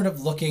we've been sort of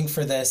looking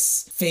for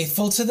this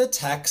faithful to the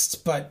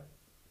text, but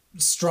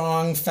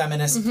strong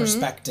feminist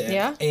perspective.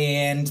 Yeah.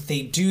 And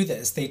they do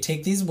this. They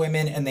take these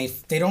women and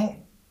they don't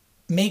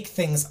make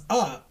things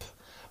up,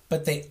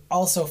 but they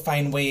also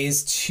find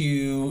ways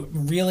to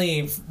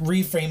really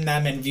reframe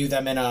them and view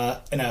them in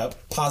a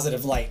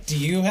positive light. Do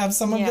you have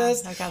some of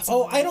this? I got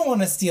some. I don't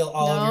want to steal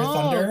all of your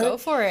thunder. Go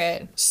for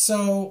it.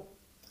 So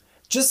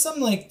just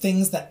some, like,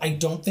 things that I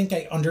don't think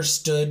I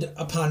understood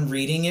upon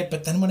reading it,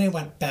 but then when I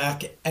went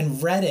back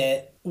and read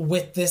it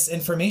with this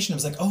information, I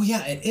was like, oh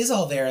yeah, it is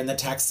all there in the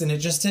text, and it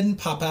just didn't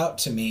pop out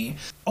to me.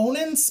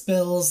 Onan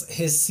spills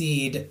his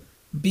seed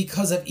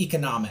because of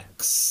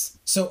economics.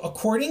 So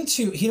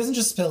he doesn't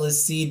just spill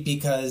his seed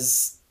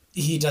because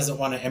he doesn't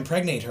want to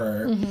impregnate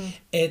her.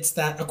 It's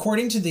that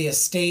according to the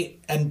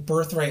estate and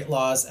birthright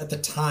laws at the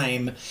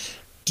time,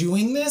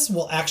 doing this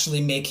will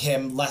actually make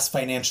him less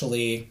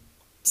financially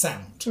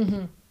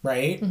sound.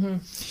 Right?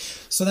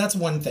 So that's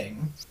one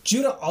thing.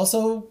 Judah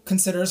also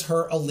considers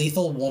her a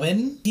lethal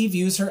woman. He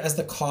views her as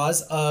the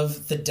cause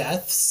of the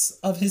deaths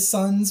of his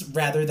sons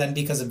rather than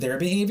because of their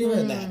behavior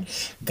and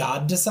that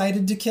God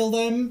decided to kill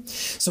them.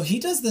 So he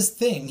does this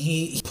thing.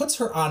 He puts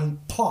her on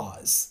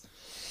pause.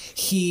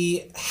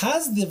 He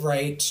has the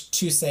right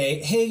to say,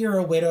 hey, you're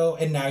a widow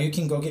and now you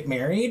can go get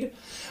married.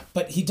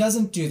 But he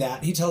doesn't do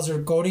that. He tells her,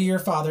 go to your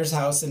father's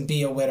house and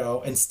be a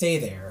widow and stay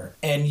there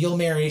and you'll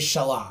marry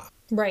Shelah.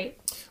 Right.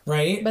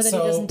 Right? But then he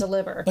doesn't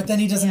deliver. But then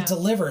he doesn't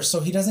deliver,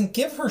 so he doesn't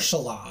give her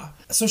Shelah.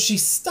 So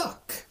she's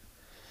stuck.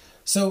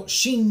 So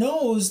she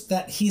knows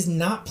that he's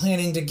not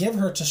planning to give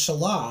her to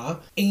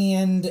Shelah,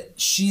 and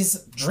she's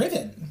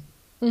driven.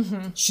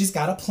 She's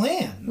got a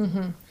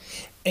plan.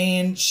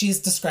 And she's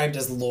described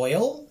as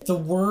loyal. The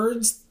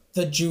words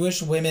the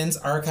Jewish Women's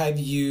Archive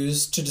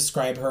used to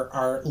describe her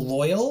are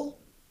loyal,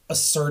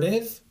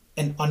 assertive,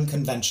 and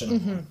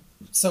unconventional.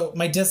 So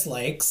my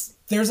dislikes,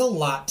 there's a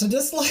lot to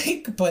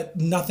dislike, but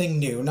nothing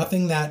new,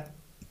 nothing that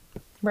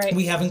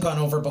we haven't gone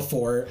over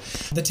before.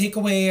 The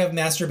takeaway of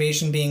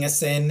masturbation being a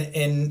sin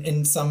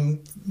in some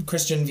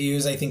Christian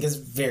views, I think, is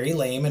very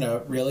lame and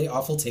a really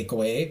awful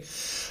takeaway.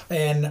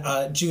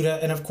 And Judah,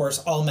 and of course,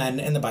 all men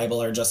in the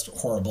Bible are just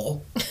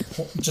horrible.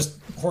 Just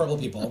horrible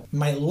people.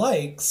 My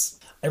likes,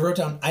 I wrote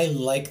down, I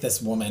like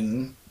this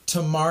woman.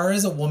 Tamar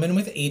is a woman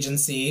with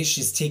agency.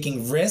 She's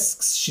taking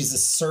risks. She's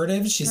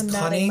assertive. She's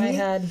cunning.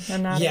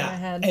 I'm nodding my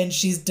head. And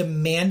she's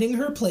demanding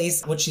her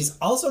place. What she's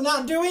also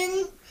not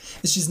doing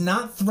is she's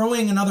not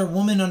throwing another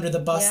woman under the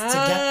bus to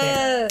get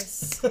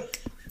there.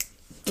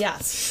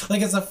 Yes.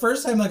 Like, it's the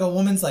first time, like, a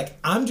woman's like,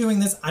 I'm doing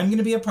this. I'm going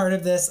to be a part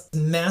of this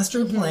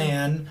master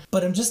plan,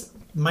 but I'm just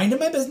minding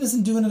my business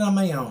and doing it on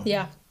my own.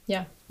 Yeah.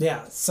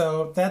 Yeah.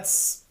 So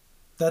that's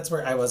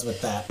where I was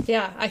with that.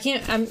 Yeah,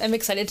 I'm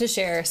excited to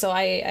share. So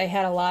I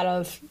had a lot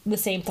of the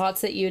same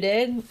thoughts that you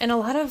did and a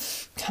lot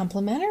of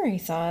complimentary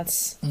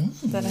thoughts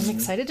that I'm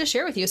excited to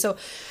share with you. So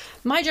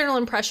my general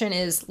impression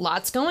is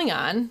lots going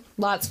on,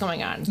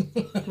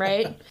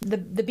 right?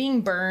 The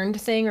being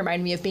burned thing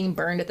reminded me of being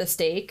burned at the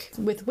stake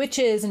with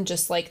witches and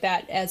just like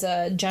that as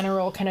a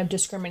general kind of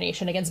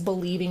discrimination against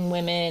believing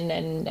women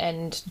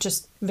and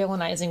just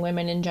villainizing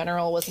women in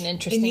general was an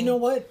interesting... And you know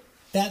what?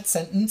 That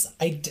sentence,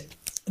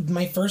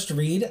 my first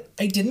read,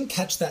 I didn't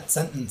catch that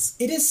sentence.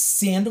 It is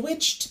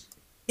sandwiched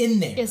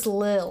in there. It's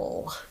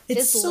Lil.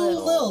 It's so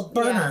Lil.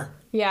 Burn her.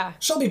 Yeah.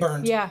 She'll be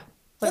burned. Yeah.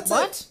 Like, That's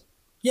what? it.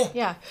 Yeah.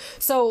 Yeah.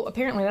 So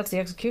apparently that's the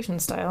execution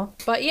style.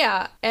 But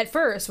yeah, at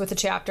first with the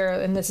chapter,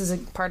 and this is a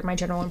part of my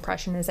general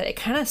impression, is that it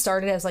kind of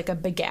started as like a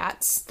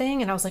Begats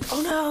thing. And I was like,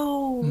 oh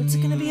no, it's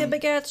going to be a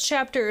Begats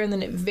chapter. And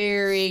then it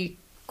very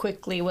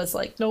quickly was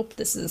like, nope,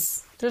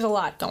 there's a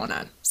lot going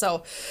on.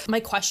 So my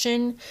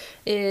question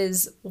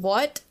is,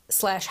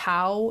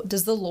 what/how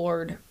does the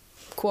Lord,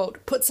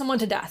 quote, put someone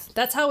to death?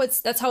 That's how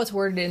it's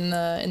worded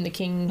in the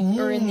King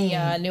or in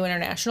the New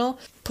International.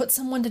 Put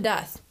someone to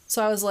death.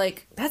 So I was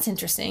like, that's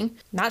interesting.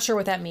 Not sure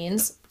what that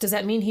means. Does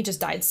that mean he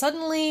just died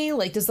suddenly?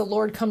 Like, does the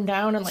Lord come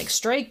down and like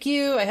strike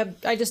you?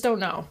 I just don't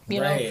know. You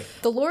know,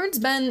 the Lord's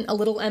been a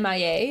little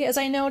MIA, as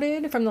I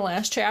noted from the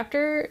last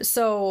chapter.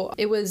 So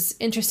it was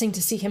interesting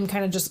to see him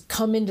kind of just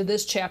come into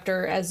this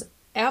chapter as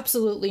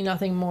absolutely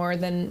nothing more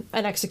than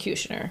an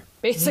executioner,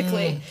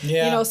 basically.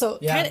 You know, so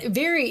kind of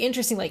very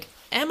interesting, like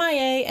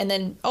MIA, and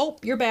then, oh,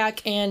 you're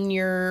back and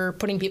you're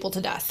putting people to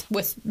death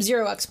with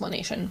zero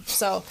explanation.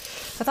 So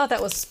I thought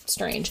that was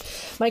strange.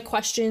 My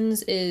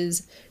questions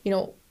is, you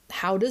know,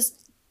 how does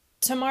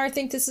Tamar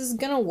think this is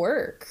gonna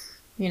work?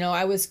 You know,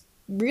 I was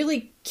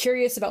really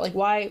curious about like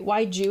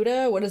why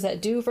Judah? What does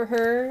that do for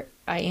her?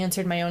 I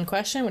answered my own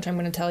question, which I'm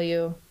going to tell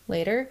you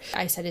later.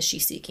 I said, is she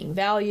seeking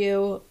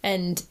value?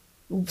 And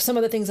some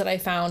of the things that I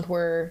found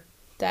were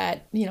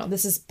that, you know,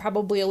 this is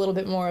probably a little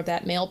bit more of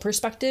that male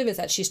perspective, is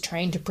that she's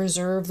trying to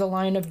preserve the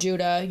line of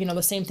Judah. You know,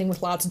 the same thing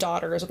with Lot's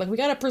daughters. Like, we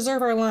got to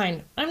preserve our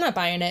line. I'm not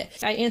buying it.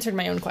 I answered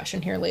my own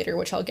question here later,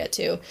 which I'll get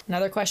to.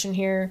 Another question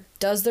here,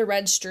 does the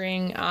red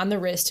string on the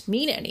wrist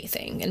mean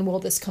anything? And will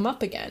this come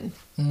up again?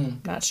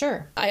 Not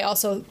sure. I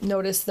also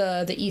noticed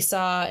the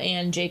Esau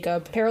and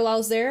Jacob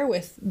parallels there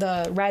with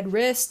the red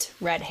wrist,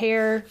 red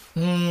hair,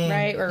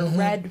 right? Or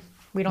red,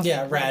 we don't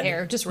think red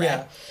hair, just red.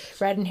 Yeah.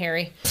 Red and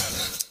hairy.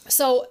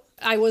 So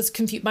I was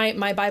confused.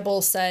 My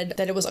Bible said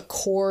that it was a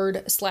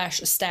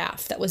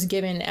cord/staff that was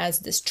given as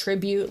this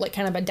tribute, like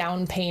kind of a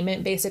down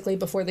payment, basically,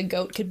 before the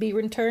goat could be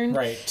returned.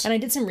 Right. And I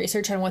did some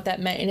research on what that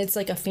meant, and it's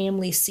like a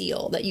family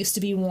seal that used to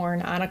be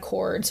worn on a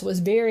cord, so it was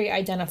very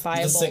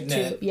identifiable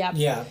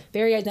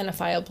very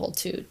identifiable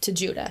to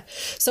Judah.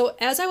 So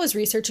as I was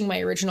researching my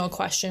original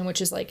question, which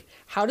is like,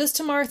 how does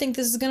Tamar think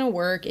this is going to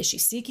work? Is she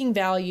seeking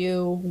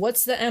value?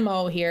 What's the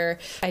MO here?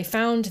 I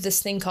found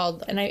this thing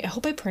called, and I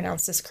hope I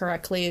pronounced this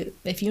correctly.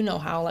 If you know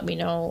how, let me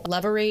know.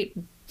 Levirate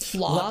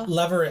law.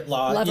 Levirate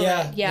law.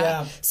 Levirate,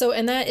 yeah. So,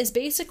 and that is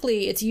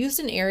basically, it's used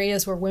in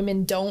areas where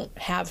women don't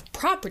have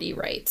property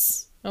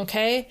rights.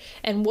 Okay.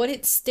 And what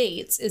it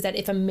states is that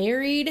if a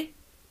married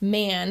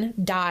man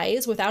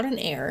dies without an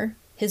heir,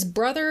 his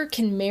brother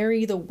can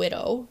marry the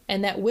widow,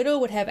 and that widow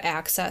would have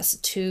access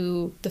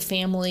to the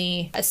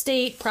family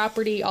estate,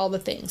 property, all the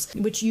things,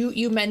 which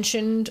you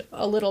mentioned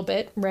a little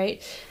bit,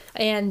 right?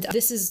 And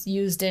this is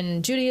used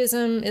in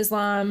Judaism,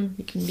 Islam.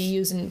 It can be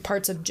used in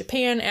parts of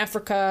Japan,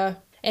 Africa.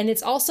 And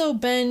it's also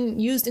been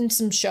used in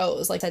some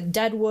shows like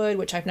Deadwood,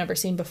 which I've never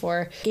seen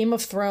before, Game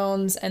of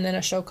Thrones, and then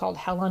a show called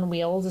Hell on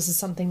Wheels. This is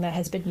something that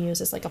has been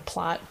used as like a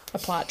plot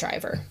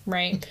driver,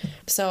 right?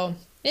 So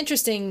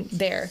interesting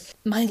there.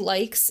 My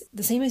likes,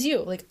 the same as you.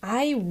 Like,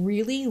 I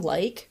really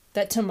like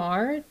that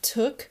Tamar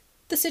took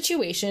the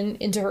situation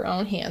into her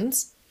own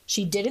hands.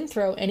 She didn't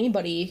throw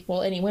anybody,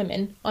 well, any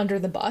women, under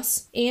the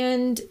bus.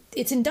 And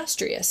it's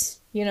industrious,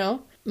 you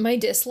know? My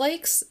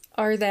dislikes,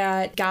 are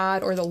that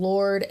God or the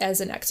Lord as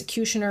an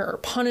executioner or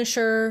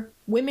punisher,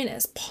 women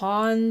as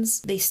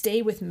pawns. They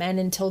stay with men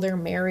until they're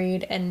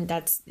married, and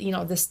that's, you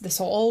know, this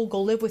whole, oh,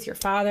 go live with your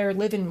father,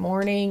 live in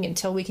mourning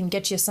until we can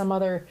get you some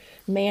other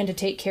man to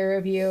take care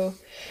of you.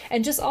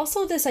 And just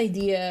also this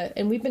idea,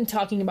 and we've been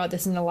talking about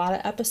this in a lot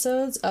of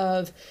episodes,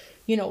 of,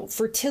 you know,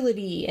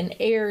 fertility and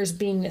heirs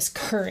being this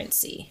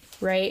currency,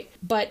 right?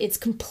 But it's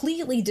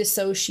completely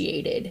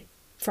dissociated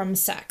from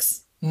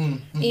sex.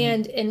 Mm-hmm.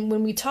 And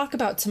when we talk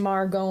about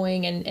Tamar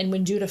going and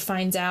when Judah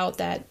finds out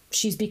that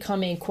she's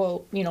becoming,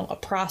 quote, you know, a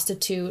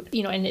prostitute,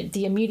 you know, and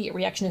the immediate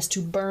reaction is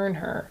to burn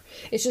her.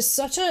 It's just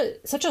such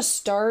a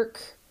stark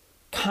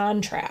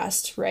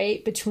contrast,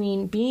 right,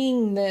 between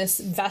being this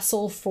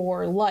vessel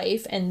for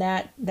life and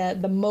that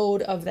the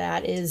mode of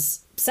that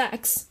is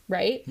sex,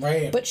 right?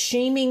 Right. But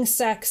shaming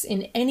sex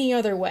in any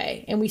other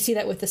way. And we see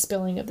that with the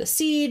spilling of the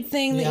seed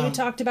thing that you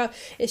talked about.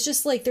 It's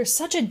just like there's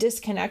such a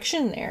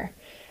disconnection there.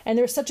 And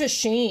there's such a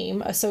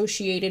shame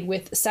associated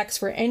with sex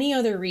for any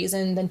other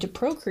reason than to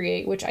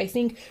procreate, which I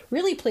think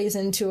really plays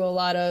into a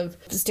lot of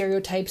the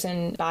stereotypes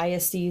and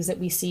biases that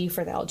we see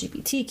for the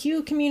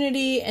LGBTQ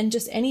community and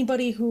just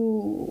anybody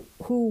who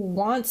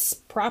wants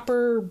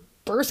proper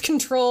birth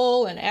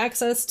control and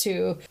access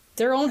to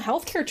their own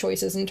healthcare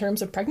choices in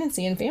terms of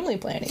pregnancy and family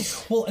planning.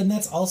 Well, and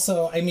that's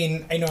also, I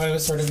mean, I know I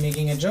was sort of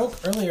making a joke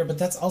earlier, but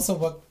that's also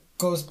what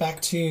goes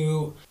back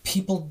to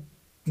people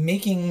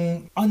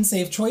making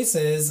unsafe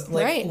choices,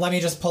 like, let me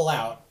just pull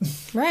out.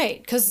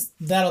 Right, because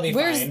that'll be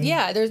fine.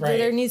 Yeah,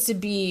 there needs to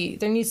be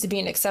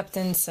an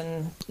acceptance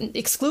and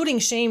excluding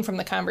shame from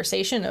the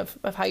conversation of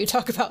how you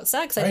talk about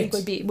sex. I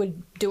think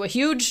would do a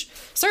huge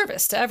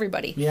service to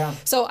everybody. Yeah.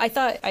 So I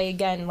thought I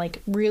again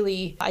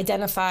really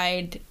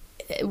identified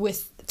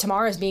with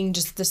Tamar as being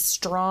just this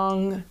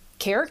strong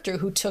character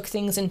who took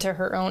things into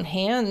her own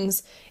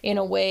hands in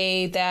a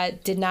way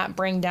that did not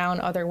bring down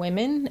other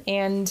women,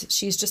 and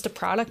she's just a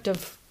product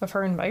of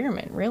her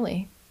environment,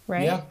 really,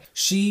 right? Yeah.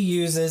 She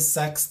uses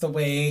sex the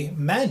way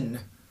men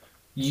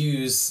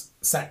use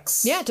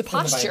sex. Yeah, to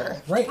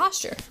posture. Right. To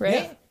posture,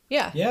 right?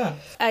 Yeah.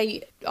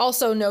 I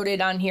also noted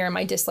on here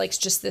my dislikes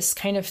just this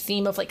kind of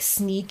theme of like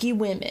sneaky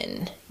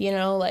women, you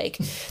know, like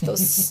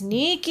those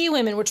sneaky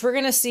women, which we're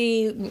going to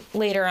see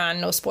later on,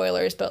 no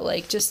spoilers, but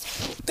like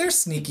just... They're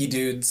sneaky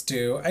dudes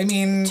too. I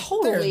mean,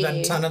 totally. There's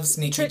been a ton of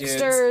sneaky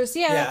tricksters, dudes.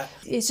 Yeah.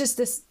 It's just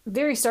this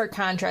very stark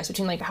contrast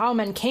between like how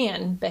men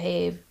can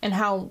behave and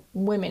how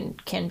women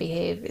can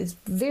behave is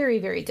very,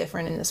 very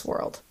different in this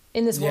world.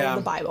 In this world of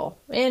the Bible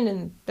and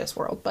in this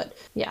world. But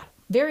yeah.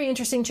 Very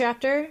interesting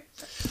chapter.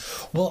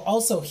 Well,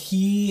 also,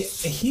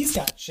 he's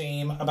got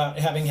shame about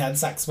having had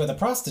sex with a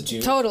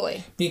prostitute.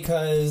 Totally.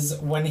 Because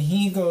when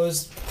he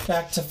goes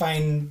back to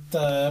find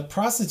the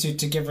prostitute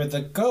to give her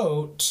the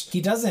goat, he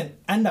doesn't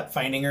end up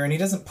finding her, and he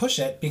doesn't push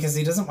it because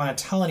he doesn't want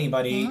to tell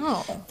anybody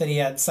that he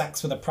had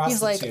sex with a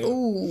prostitute. He's like,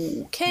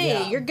 ooh,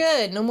 okay, you're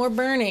good. No more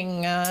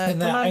burning.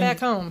 Come on back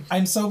home.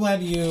 I'm so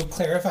glad you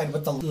clarified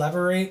what the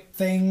levirate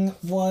thing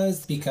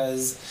was,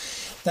 because...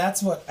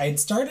 that's what I'd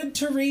started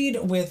to read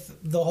with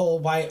the whole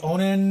why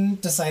Onan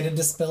decided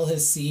to spill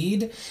his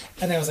seed.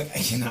 And I was like,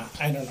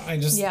 I don't know.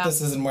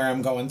 This isn't where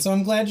I'm going. So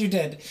I'm glad you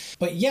did.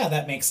 But yeah,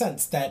 that makes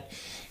sense. That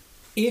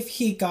if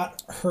he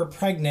got her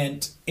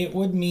pregnant, it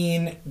would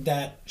mean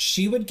that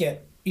she would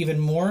get even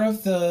more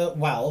of the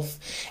wealth.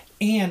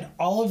 And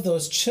all of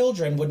those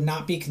children would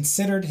not be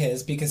considered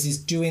his because he's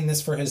doing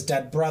this for his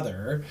dead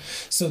brother.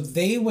 So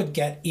they would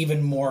get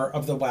even more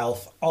of the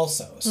wealth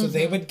also. So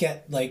they would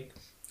get like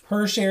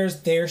her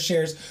shares, their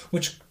shares,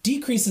 which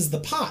decreases the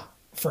pot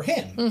for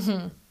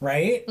him,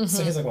 right?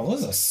 So he's like, well, this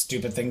is a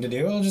stupid thing to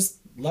do. I'll just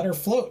let her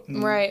float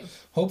and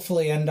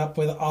hopefully end up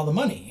with all the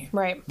money.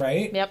 Right?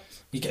 Yep.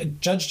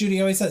 Judge Judy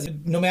always says,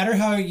 no matter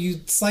how you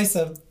slice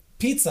a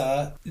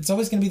pizza, it's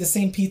always going to be the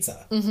same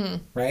pizza,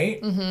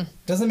 right?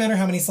 Doesn't matter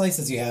how many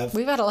slices you have.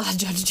 We've had a lot of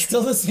Judge Judy.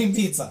 Still the same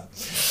pizza.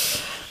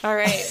 All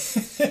right.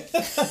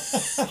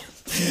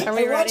 Are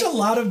we ready? I watch a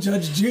lot of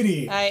Judge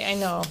Judy. I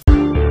know.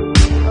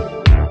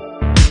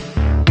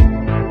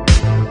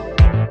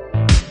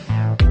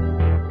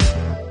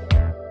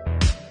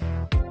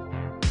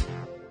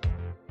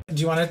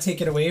 Do you want to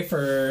take it away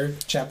for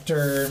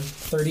chapter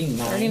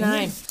 39?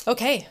 39.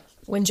 Okay.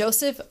 When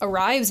Joseph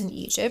arrives in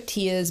Egypt,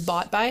 he is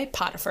bought by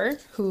Potiphar,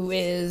 who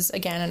is,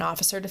 again, an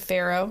officer to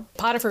Pharaoh.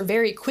 Potiphar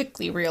very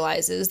quickly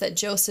realizes that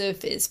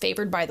Joseph is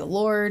favored by the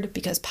Lord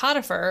because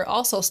Potiphar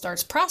also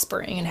starts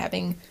prospering and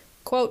having,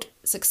 quote,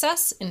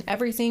 success in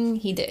everything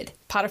he did.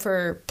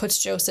 Potiphar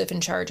puts Joseph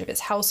in charge of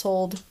his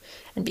household,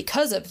 and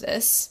because of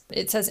this,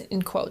 it says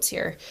in quotes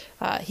here,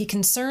 he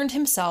concerned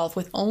himself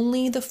with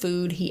only the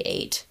food he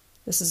ate.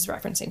 This is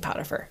referencing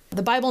Potiphar.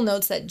 The Bible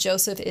notes that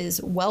Joseph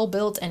is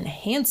well-built and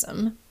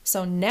handsome,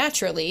 so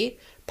naturally,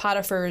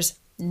 Potiphar's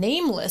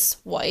nameless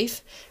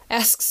wife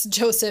asks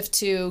Joseph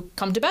to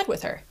come to bed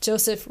with her.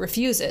 Joseph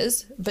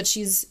refuses, but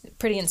she's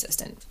pretty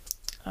insistent.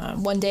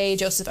 One day,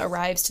 Joseph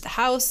arrives to the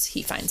house.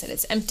 He finds that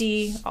it's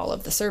empty. All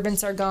of the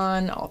servants are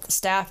gone. All of the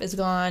staff is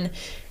gone.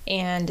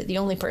 And the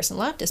only person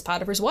left is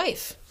Potiphar's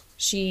wife.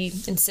 She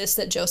insists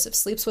that Joseph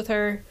sleeps with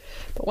her,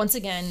 but once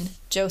again,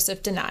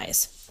 Joseph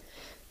denies.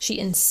 She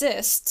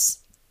insists,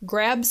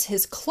 grabs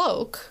his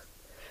cloak,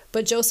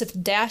 but Joseph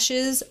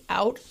dashes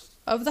out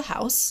of the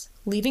house,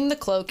 leaving the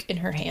cloak in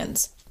her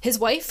hands. His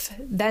wife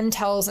then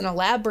tells an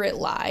elaborate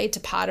lie to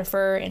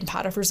Potiphar and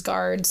Potiphar's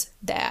guards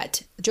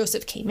that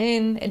Joseph came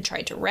in and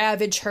tried to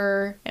ravage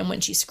her, and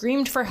when she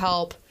screamed for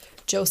help,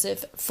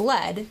 Joseph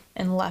fled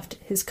and left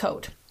his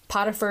coat.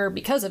 Potiphar,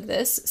 because of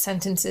this,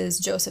 sentences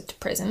Joseph to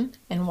prison,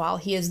 and while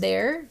he is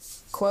there,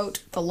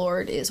 quote, "the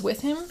Lord is with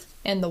him,"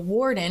 and the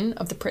warden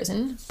of the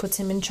prison puts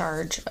him in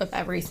charge of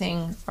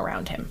everything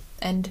around him.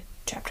 End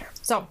chapter.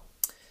 So,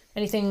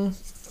 anything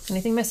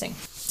missing?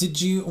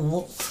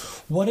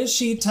 What does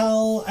she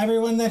tell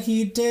everyone that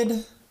he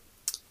did?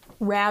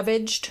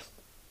 Ravaged.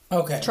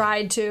 Okay.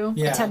 Tried to.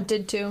 Yeah.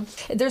 Attempted to.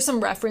 There's some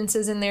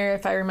references in there,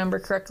 if I remember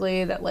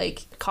correctly, that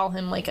like call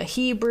him like a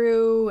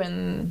Hebrew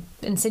and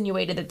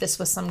insinuated that this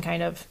was some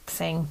kind of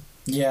thing.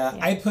 Yeah.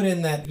 I put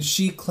in that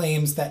she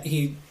claims that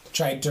he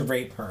tried to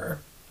rape her.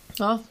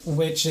 Oh.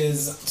 Which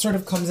is sort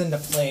of comes into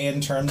play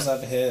in terms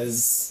of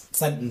his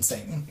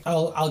sentencing.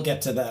 I'll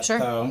get to that, sure.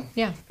 though.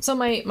 Yeah. So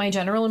my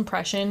general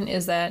impression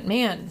is that,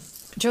 man,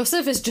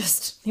 Joseph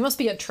is he must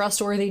be a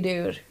trustworthy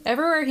dude.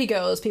 Everywhere he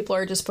goes, people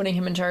are just putting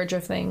him in charge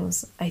of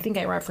things. I think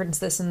I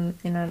referenced this in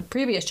a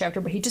previous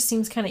chapter, but he just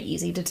seems kind of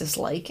easy to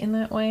dislike in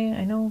that way.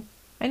 I know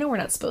we're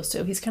not supposed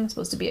to. He's kind of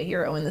supposed to be a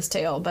hero in this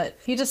tale, but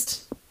he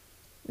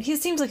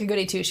seems like a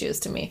goody two-shoes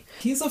to me.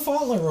 He's a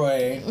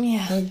Fauntleroy.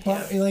 Yeah.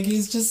 Like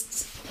he's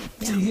just...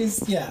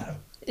 Yeah.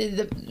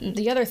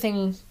 The other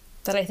thing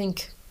that I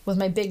think was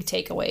my big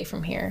takeaway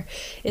from here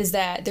is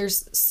that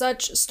there's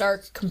such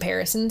stark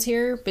comparisons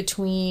here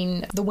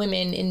between the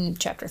women in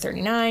chapter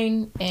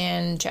 39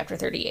 and chapter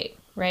 38,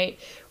 right?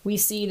 We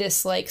see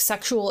this like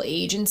sexual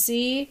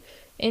agency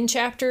in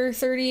chapter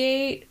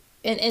 38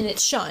 and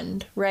it's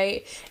shunned,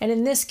 right? And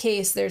in this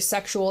case, there's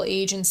sexual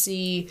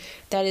agency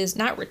that is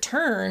not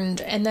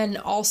returned and then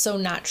also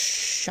not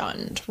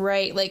shunned,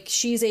 right? Like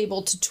she's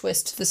able to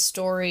twist the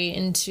story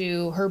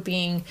into her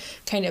being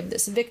kind of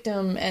this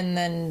victim and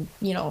then,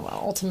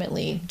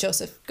 ultimately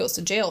Joseph goes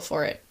to jail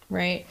for it,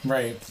 right?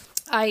 Right.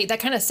 That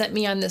kind of sent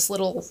me on this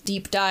little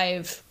deep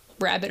dive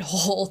rabbit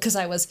hole because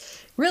I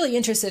was really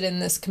interested in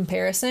this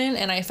comparison,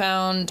 and I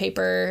found a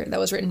paper that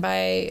was written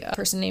by a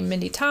person named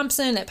Mindy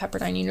Thompson at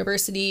Pepperdine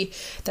University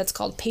that's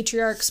called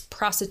Patriarchs,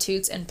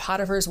 Prostitutes, and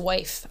Potiphar's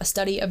Wife, a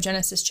study of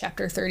Genesis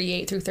chapter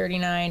 38 through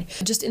 39,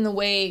 just in the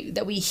way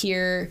that we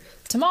hear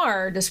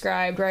Tamar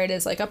described, right,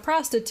 as like a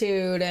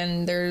prostitute,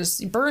 and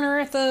there's burn her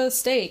at the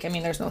stake. I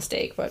mean, there's no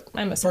stake, but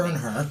I'm assuming.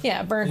 Burn her.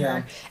 Yeah, burn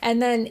her.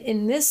 And then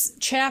in this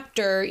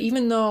chapter,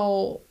 even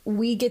though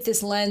we get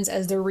this lens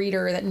as the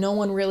reader that no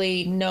one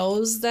really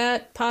knows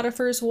that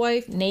Potiphar's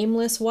wife,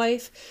 nameless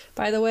wife,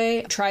 by the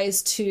way,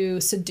 tries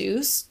to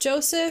seduce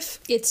Joseph,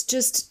 it's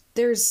just,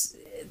 there's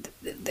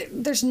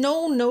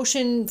no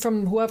notion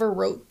from whoever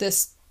wrote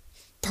this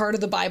part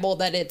of the Bible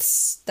that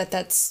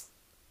that's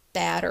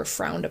bad or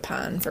frowned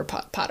upon for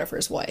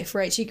Potiphar's wife,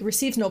 right? She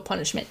receives no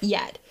punishment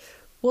yet.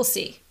 We'll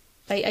see.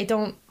 I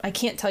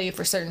can't tell you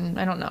for certain.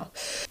 I don't know.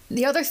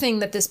 The other thing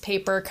that this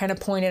paper kind of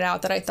pointed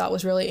out that I thought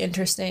was really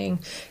interesting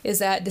is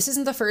that this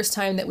isn't the first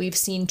time that we've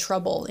seen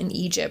trouble in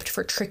Egypt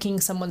for tricking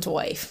someone's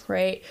wife,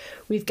 right?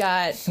 We've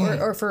got,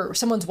 or for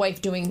someone's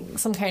wife doing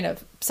some kind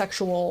of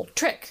sexual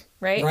trick,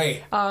 right?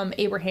 Right.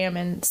 Abraham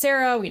and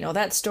Sarah, we know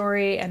that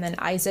story. And then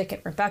Isaac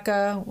and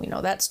Rebecca, we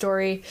know that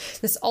story.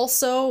 This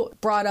also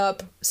brought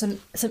up some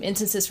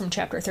instances from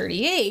chapter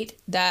 38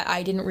 that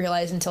I didn't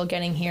realize until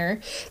getting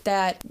here,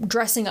 that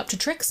dressing up to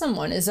trick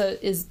someone is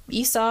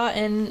Esau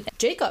and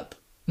Jacob.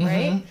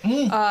 Right?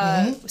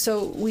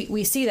 So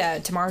we see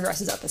that Tamar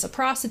dresses up as a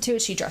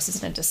prostitute. She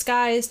dresses in a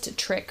disguise to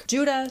trick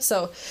Judah.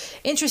 So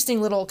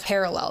interesting little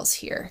parallels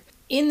here.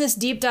 In this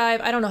deep dive,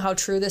 I don't know how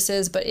true this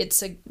is, but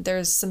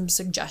there's some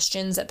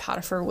suggestions that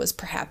Potiphar was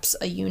perhaps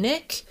a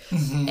eunuch,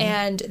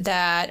 and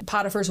that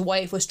Potiphar's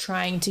wife was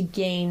trying to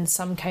gain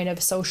some kind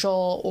of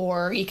social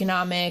or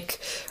economic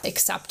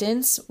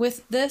acceptance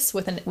with this,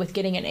 with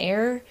getting an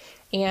heir,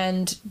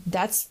 and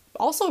that's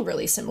also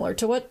really similar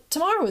to what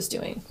Tamar was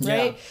doing,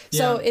 right? Yeah.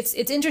 So it's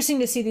interesting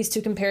to see these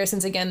two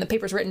comparisons. Again, the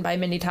paper's written by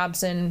Mindy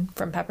Thompson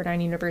from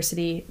Pepperdine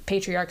University,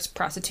 Patriarchs,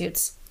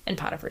 Prostitutes, and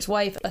Potiphar's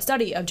Wife, a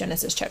study of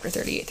Genesis chapter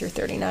 38 through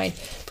 39.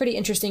 Pretty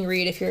interesting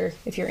read if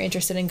you're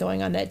interested in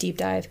going on that deep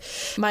dive.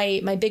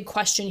 My big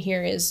question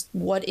here is,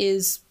 what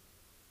is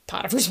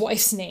Potiphar's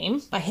wife's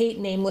name? I hate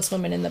nameless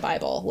women in the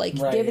Bible. Like,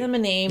 give them a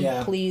name,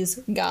 please,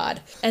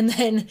 God. And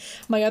then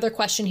my other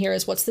question here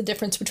is, what's the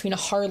difference between a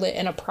harlot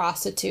and a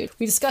prostitute?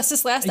 We discussed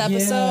this last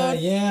episode.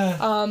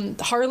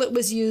 The harlot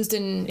was used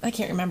in, I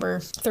can't remember,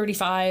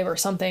 35 or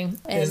something.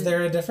 And is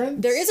there a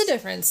difference? There is a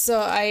difference. So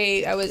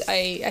I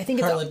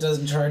think harlot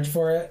doesn't charge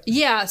for it.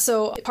 Yeah.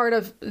 So part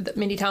of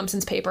Mindy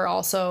Thompson's paper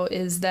also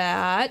is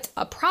that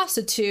a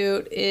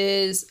prostitute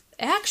is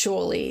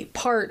actually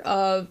part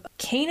of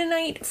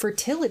Canaanite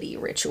fertility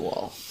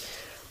ritual,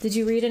 Did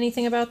you read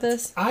anything about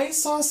this? I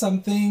saw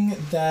something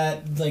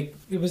that, like,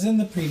 it was in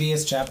the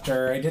previous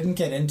chapter. I didn't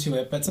get into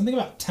it, but something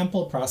about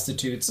temple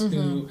prostitutes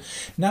who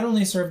not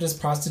only served as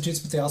prostitutes,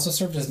 but they also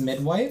served as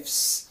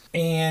midwives.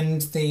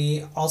 And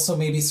they also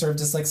maybe served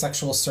as, like,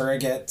 sexual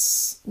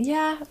surrogates.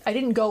 Yeah, I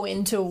didn't go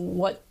into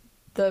what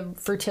the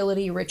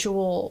fertility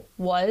ritual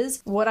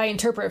was. What I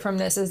interpret from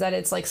this is that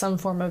it's like some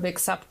form of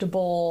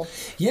acceptable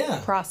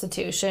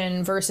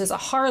prostitution versus a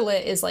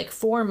harlot is like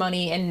for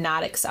money and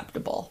not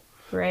acceptable,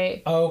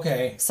 right?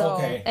 Okay. So,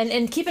 okay.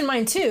 And keep in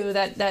mind too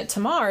that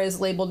Tamar is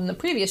labeled in the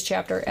previous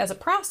chapter as a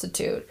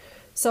prostitute.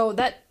 So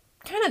that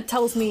kind of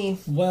tells me.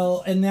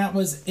 Well, and that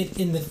was it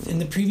in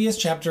the previous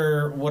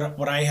chapter.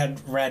 What I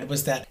had read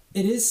was that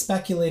it is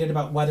speculated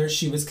about whether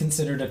she was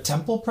considered a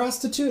temple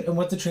prostitute and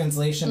what the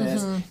translation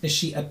is. Is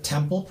she a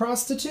temple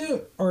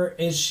prostitute or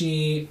is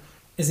he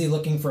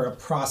looking for a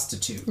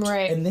prostitute?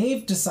 Right. And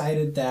they've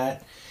decided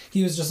that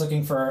he was just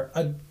looking for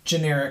a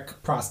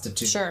generic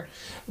prostitute. Sure.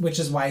 Which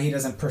is why he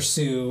doesn't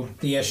pursue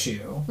the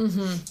issue.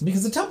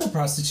 Because a temple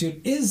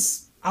prostitute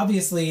is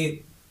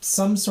obviously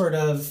some sort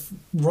of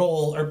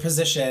role or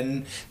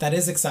position that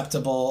is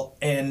acceptable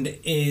and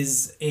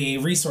is a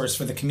resource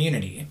for the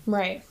community.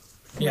 Right.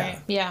 Yeah. Right.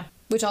 Yeah.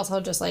 Which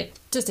also just to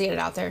get it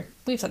out there.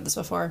 We've said this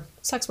before.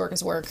 Sex work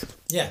is work.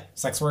 Yeah.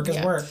 Sex work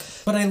is work.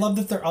 But I love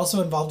that they're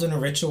also involved in a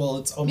ritual.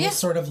 It's almost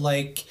sort of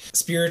like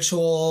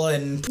spiritual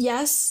and...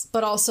 Yes,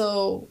 but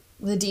also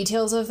the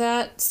details of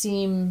that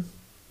seem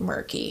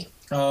murky.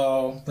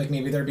 Oh, like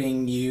maybe they're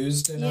being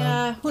used in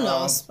who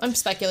knows? I'm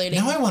speculating.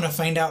 Now I want to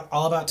find out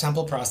all about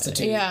temple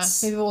prostitutes. Yeah,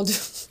 maybe we'll do...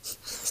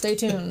 Stay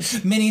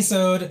tuned.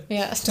 Mini-sode.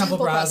 Yeah, temple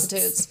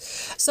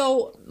prostitutes.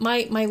 So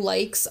my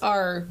likes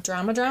are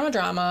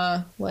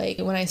drama. Like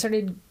when I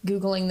started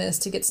Googling this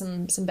to get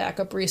some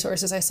backup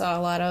resources, I saw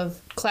a lot of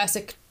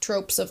classic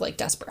tropes of like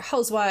Desperate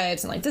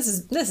Housewives and like this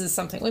is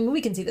something. I mean,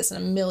 we can see this in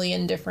a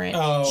million different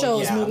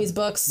shows, movies,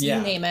 books, you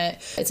name it.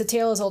 It's a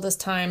tale as old as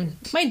time.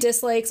 My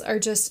dislikes are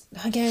just,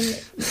 again,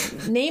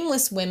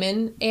 nameless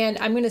women. And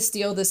I'm going to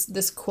steal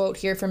this quote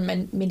here from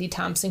Mindy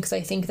Thompson because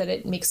I think that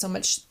it makes so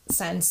much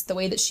sense. The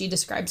way that she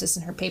describes this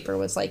in her paper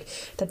was like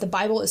that the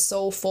Bible is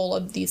so full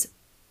of these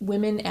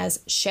women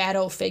as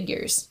shadow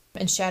figures.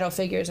 And shadow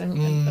figures,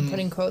 I'm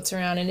putting quotes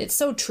around, and it's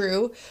so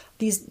true.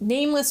 These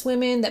nameless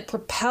women that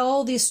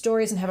propel these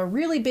stories and have a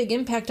really big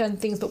impact on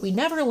things, but we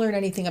never learn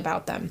anything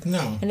about them.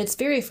 No. And it's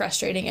very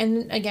frustrating.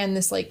 And again,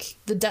 this like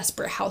the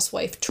desperate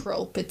housewife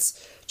trope.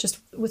 It's just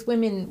with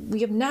women,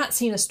 we have not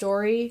seen a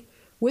story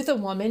with a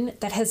woman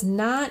that has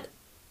not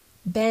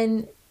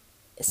been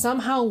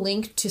somehow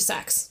linked to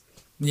sex.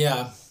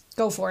 Yeah.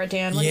 Go for it,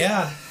 Dan.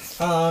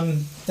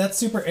 That's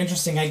super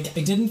interesting. I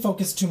didn't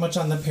focus too much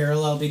on the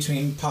parallel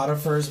between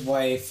Potiphar's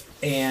wife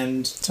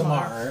and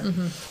Tamar,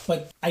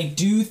 but I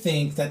do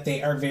think that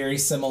they are very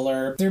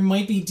similar. There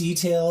might be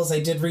details.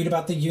 I did read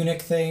about the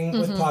eunuch thing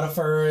with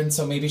Potiphar, and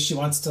so maybe she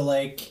wants to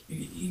like...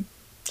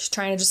 She's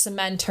trying to just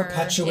cement her.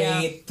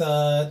 Perpetuate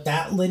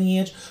that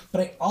lineage.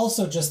 But I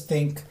also just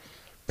think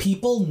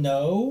people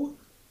know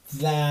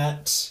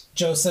that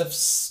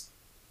Joseph's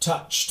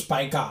touched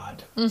by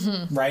God,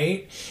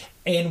 right?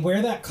 And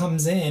where that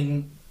comes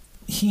in,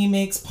 he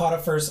makes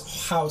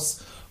Potiphar's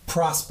house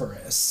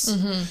prosperous.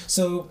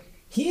 So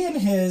he and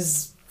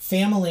his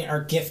family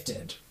are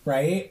gifted,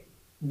 right?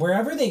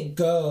 Wherever they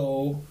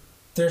go,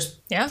 there's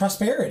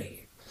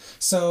prosperity.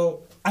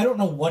 So I don't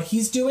know what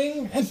he's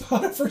doing in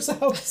Potiphar's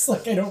house.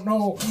 Like, I don't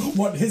know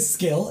what his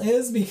skill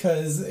is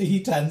because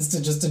he tends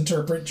to just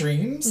interpret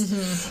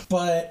dreams.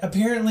 But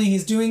apparently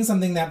he's doing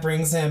something that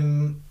brings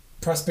him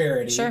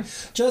prosperity. Sure.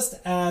 Just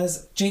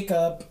as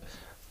Jacob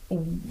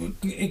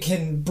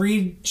can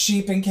breed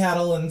sheep and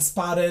cattle and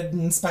spotted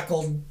and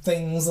speckled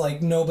things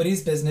like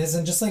nobody's business,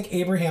 and just like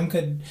Abraham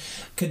could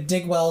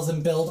dig wells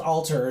and build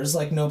altars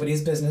like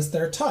nobody's business,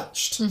 they're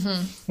touched.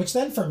 Which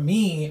then for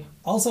me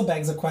also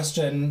begs a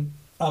question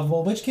of,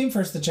 well, which came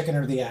first, the chicken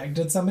or the egg?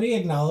 Did somebody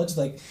acknowledge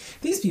like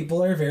these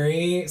people are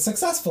very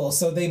successful,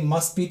 so they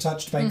must be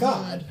touched by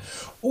God?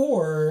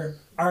 Or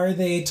are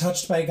they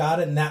touched by God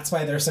and that's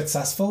why they're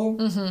successful?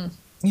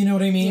 You know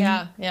what I mean?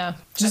 Yeah.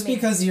 Just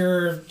because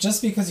you're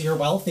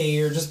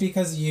wealthy, or just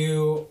because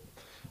you,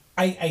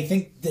 I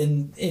think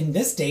in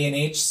this day and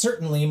age,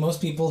 certainly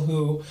most people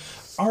who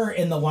are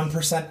in the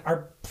 1%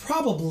 are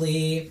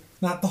probably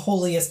not the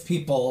holiest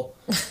people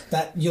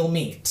that you'll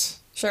meet.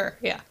 Sure,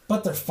 yeah.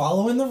 But they're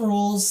following the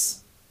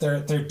rules. They're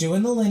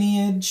doing the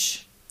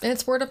lineage. And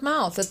it's word of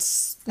mouth.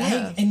 It's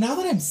and now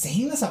that I'm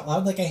saying this out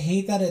loud, like, I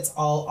hate that it's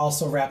all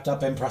also wrapped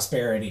up in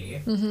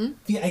prosperity.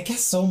 I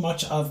guess so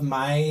much of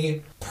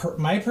my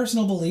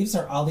personal beliefs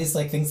are all these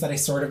like things that I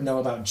sort of know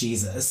about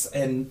Jesus,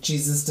 and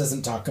Jesus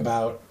doesn't talk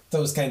about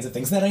those kinds of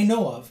things that I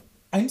know of.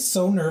 I'm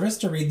so nervous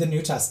to read the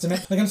New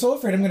Testament. Like, I'm so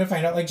afraid I'm going to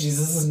find out, like,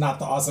 Jesus is not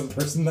the awesome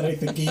person that I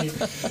think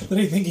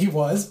he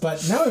was.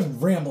 But now I'm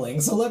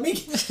rambling. So let me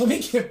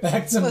get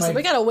back to Listen,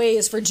 we got a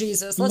ways for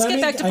Jesus. Let's get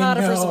back to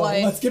Potiphar's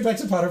wife. Let's get back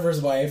to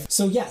Potiphar's wife.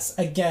 So yes,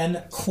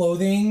 again,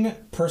 clothing,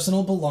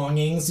 personal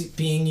belongings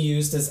being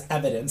used as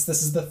evidence.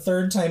 This is the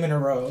third time in a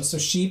row. So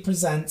she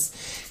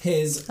presents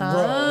his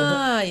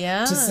robe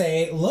to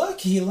say,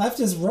 look, he left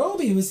his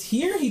robe. He was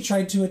here. He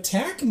tried to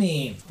attack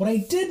me. What I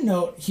did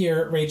note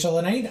here, Rachel,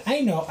 and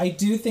I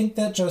do think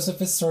that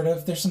Joseph is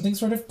there's something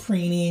sort of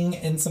preening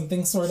and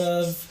something sort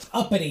of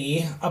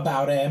uppity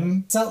about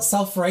him.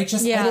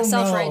 Self-righteous. Yeah, I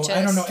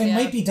don't know. It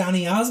might be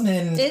Donny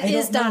Osmond. It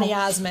is Donny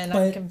Osmond.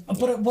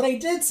 But what I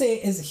did say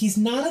is he's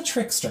not a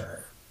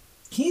trickster.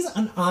 He's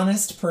an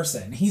honest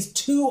person. He's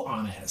too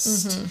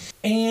honest. Mm-hmm.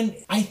 And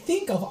I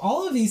think of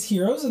all of these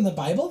heroes in the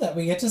Bible that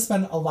we get to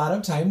spend a lot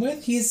of time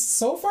with, he's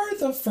so far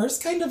the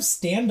first kind of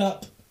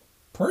stand-up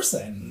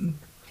person.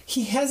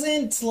 He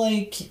hasn't,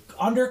 like,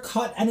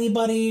 undercut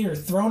anybody or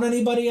thrown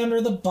anybody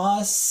under the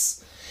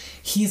bus.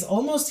 He's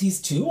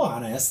too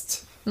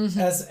honest,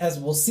 as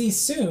we'll see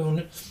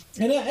soon.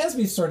 And as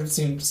we've sort of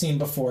seen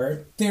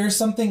before, there's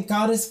something,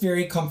 God is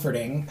very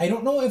comforting. I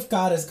don't know if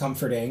God is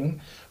comforting,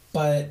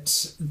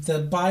 but the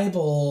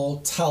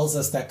Bible tells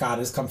us that God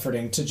is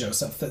comforting to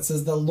Joseph. That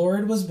says the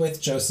Lord was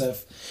with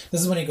Joseph.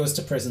 This is when he goes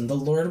to prison. The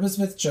Lord was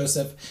with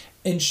Joseph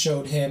and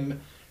showed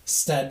him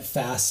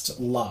steadfast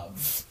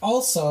love.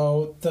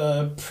 Also,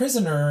 the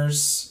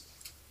prisoners,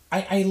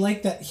 I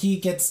like that he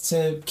gets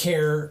to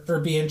care or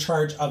be in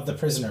charge of the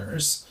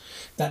prisoners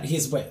that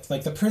he's with.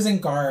 Like, the prison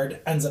guard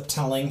ends up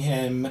telling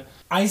him,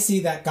 I see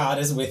that God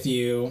is with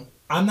you.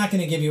 I'm not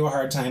going to give you a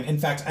hard time. In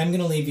fact, I'm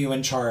going to leave you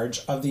in charge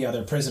of the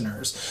other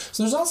prisoners.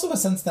 So there's also a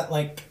sense that,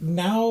 like,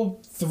 now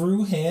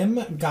through him,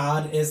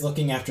 God is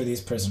looking after these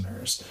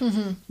prisoners,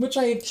 which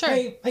I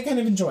kind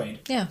of enjoyed.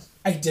 Yeah.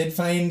 I did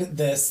find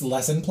this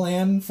lesson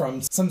plan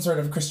from some sort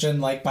of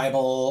Christian, like,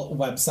 Bible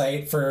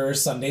website for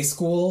Sunday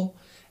school.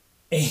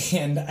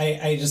 And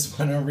I just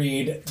want to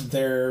read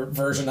their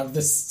version of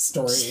this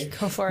story.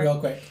 Go for it. Real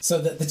quick. So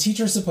the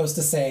teacher's supposed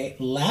to say,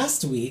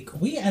 last week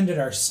we ended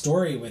our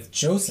story with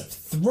Joseph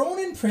thrown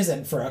in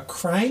prison for a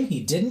crime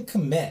he didn't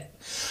commit.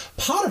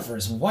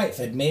 Potiphar's wife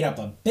had made up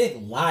a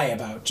big lie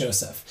about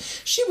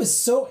Joseph. She was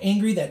so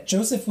angry that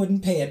Joseph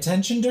wouldn't pay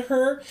attention to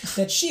her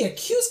that she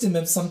accused him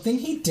of something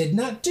he did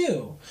not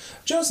do.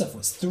 Joseph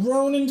was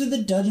thrown into the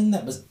dungeon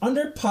that was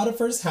under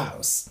Potiphar's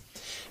house.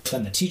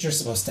 Then the teacher's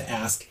supposed to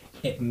ask,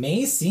 it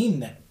may seem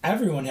that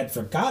everyone had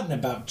forgotten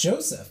about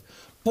Joseph,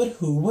 but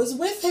who was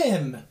with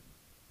him?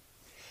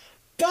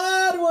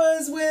 God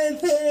was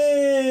with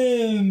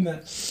him!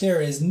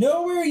 There is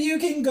nowhere you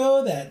can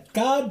go that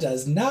God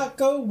does not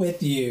go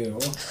with you.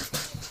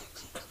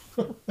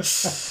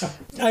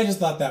 I just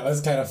thought that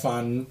was kind of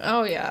fun.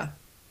 Oh, yeah.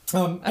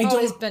 I've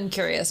always been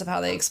curious of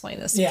how they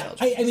explain this to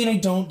children. I mean, I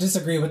don't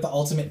disagree with the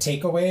ultimate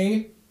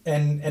takeaway.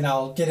 And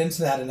I'll get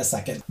into that in a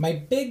second. My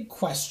big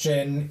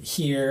question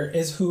here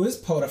is, who is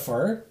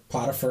Potiphar?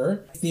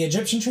 The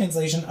Egyptian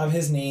translation of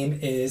his name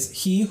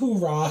is he who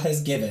Ra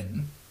has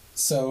given.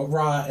 So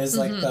Ra is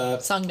like the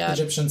sun god.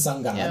 Egyptian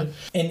sun god. Yeah.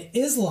 In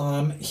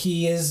Islam,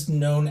 he is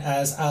known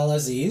as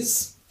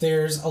Al-Aziz.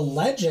 There's a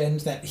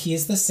legend that he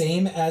is the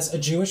same as a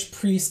Jewish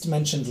priest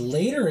mentioned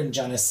later in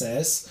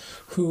Genesis,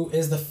 who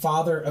is the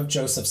father of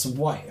Joseph's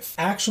wife.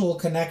 Actual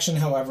connection,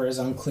 however, is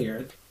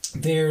unclear.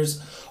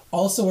 There's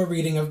also a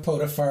reading of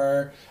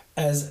Potiphar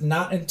as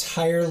not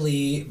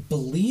entirely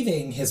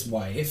believing his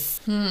wife,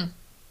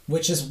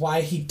 which is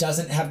why he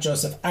doesn't have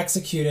Joseph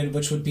executed,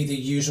 which would be the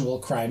usual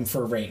crime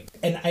for rape.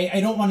 And I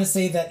don't want to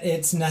say that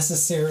it's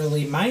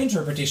necessarily, my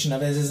interpretation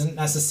of it isn't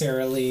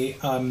necessarily,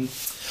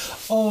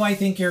 I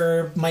think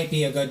might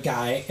be a good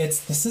guy.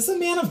 This is a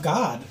man of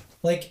God.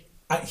 Like,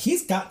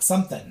 he's got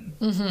something.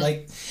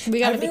 Like, we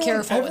got to be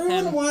careful with him.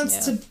 Everyone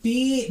wants to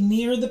be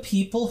near the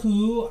people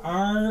who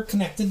are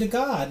connected to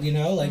God, you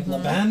know? Like,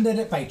 Laban did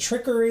it by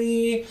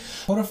trickery.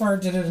 Potiphar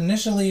did it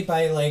initially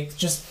by, like,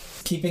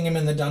 just keeping him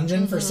in the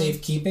dungeon for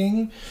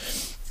safekeeping.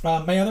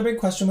 My other big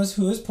question was,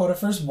 who is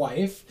Potiphar's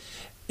wife?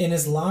 In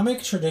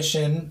Islamic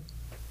tradition,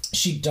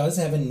 she does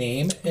have a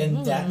name,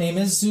 and that name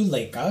is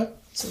Zuleika.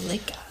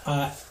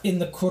 In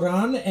the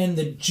Quran and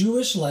the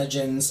Jewish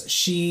legends,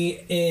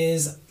 she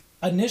is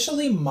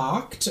initially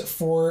mocked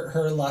for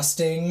her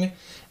lusting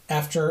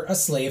after a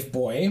slave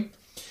boy.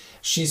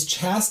 She's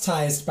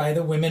chastised by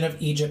the women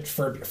of Egypt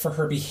for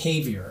her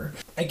behavior.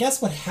 I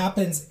guess what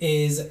happens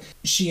is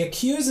she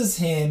accuses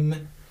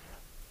him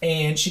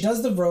and she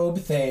does the robe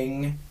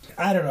thing.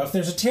 I don't know. If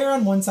there's a tear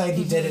on one side,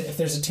 he did it. If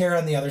there's a tear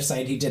on the other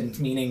side, he didn't,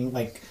 meaning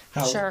like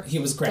how he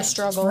was grabbed. The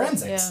struggle.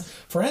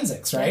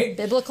 Forensics, right? Yeah.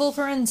 Biblical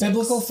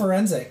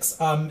forensics.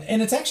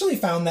 And it's actually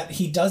found that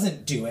he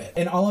doesn't do it.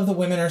 And all of the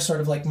women are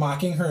sort of like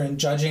mocking her and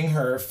judging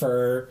her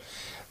for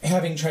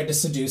having tried to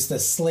seduce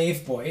this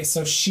slave boy.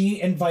 So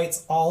she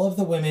invites all of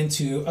the women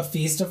to a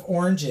feast of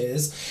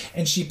oranges,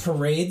 and she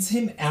parades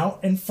him out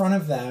in front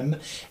of them,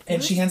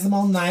 and she hands them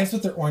all knives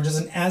with their oranges,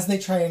 and as they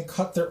try and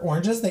cut their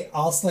oranges, they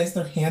all slice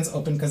their hands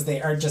open because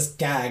they are just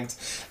gagged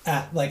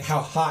at like how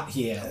hot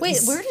he is. Wait,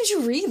 where did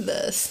you read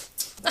this?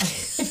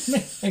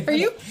 I read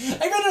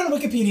it on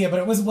Wikipedia, but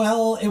it was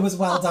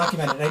well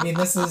documented. I mean,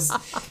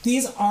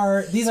 these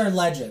are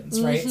legends,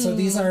 right? So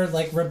these are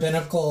like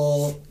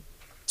rabbinical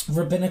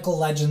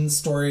legend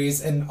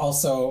stories, and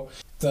also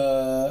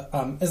the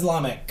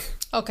Islamic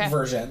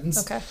versions.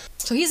 Okay.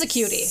 So he's a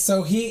cutie.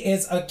 So he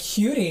is a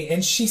cutie,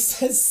 and she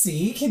says,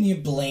 "See, can you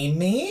blame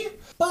me?"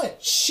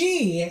 But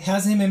she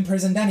has him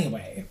imprisoned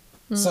anyway.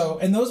 So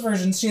in those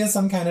versions, she has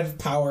some kind of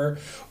power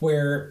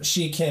where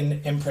she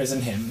can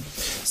imprison him.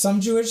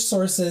 Some Jewish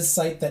sources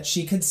cite that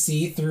she could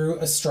see through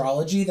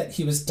astrology that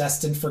he was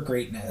destined for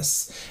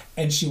greatness,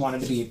 and she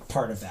wanted to be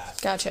part of that.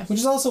 Gotcha. Which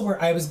is also where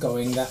I was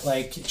going, that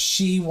like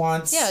she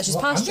wants... Yeah, she's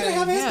posturing. I'm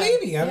going to have his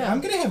baby. I'm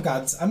going to have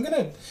God's... I'm going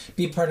to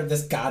be part of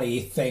this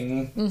godly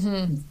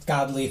thing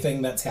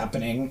that's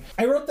happening.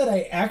 I wrote that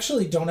I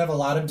actually don't have a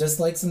lot of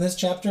dislikes in this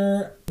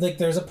chapter. Like,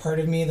 there's a part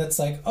of me that's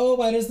like, oh,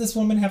 why does this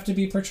woman have to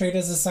be portrayed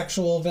as a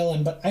sexual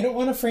villain? But I don't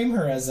want to frame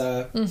her as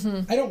a...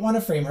 I don't want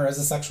to frame her as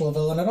a sexual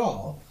villain at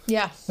all.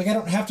 Yeah. Like, I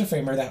don't have to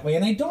frame her that way.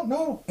 And I don't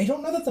know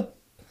that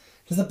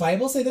does the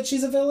Bible say that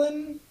she's a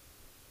villain?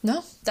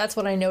 No, that's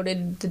what I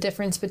noted. The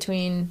difference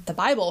between the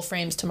Bible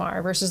frames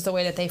Tamar versus the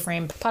way that they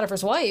frame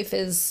Potiphar's wife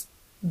is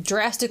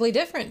drastically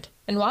different.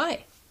 And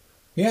why?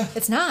 Yeah.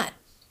 It's not.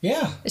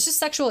 Yeah. It's just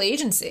sexual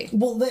agency.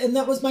 Well, and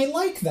that was my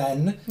like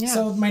then. Yeah.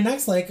 So my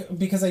next like,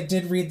 because I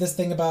did read this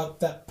thing about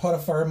that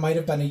Potiphar might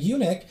have been a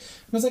eunuch,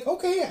 I was like,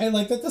 okay, I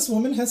like that this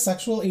woman has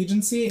sexual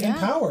agency and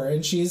power,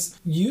 and she's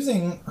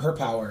using her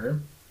power.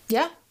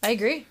 Yeah, I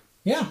agree.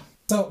 Yeah.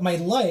 So my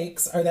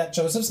likes are that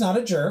Joseph's not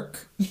a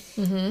jerk.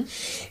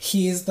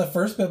 He's the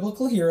first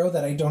biblical hero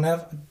that I don't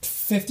have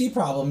 50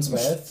 problems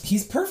with.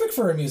 He's perfect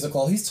for a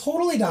musical. He's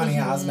totally Donny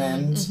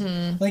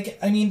Osmond. Like,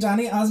 I mean,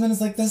 Donny Osmond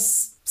is like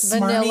this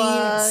smarty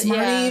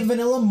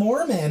vanilla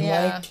Mormon.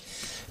 Yeah. Like,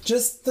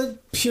 just the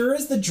pure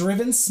as the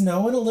driven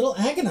snow and a little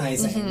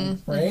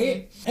agonizing,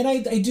 right? And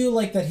I do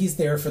like that he's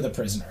there for the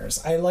prisoners.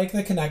 I like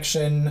the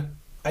connection.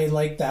 I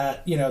like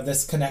that,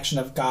 this connection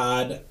of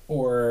God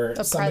or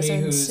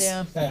somebody who's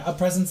a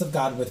presence of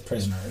God with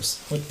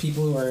prisoners, with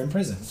people who are in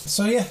prison.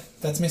 So yeah,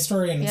 that's my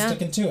story, and I'm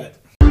sticking to it.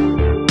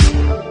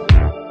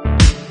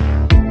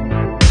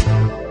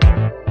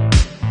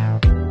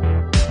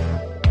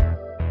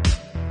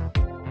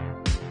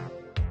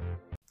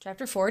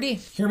 Chapter 40.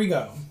 Here we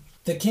go.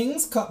 The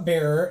king's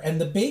cupbearer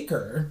and the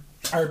baker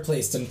are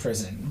placed in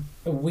prison.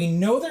 We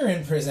know they're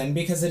in prison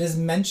because it is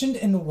mentioned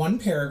in one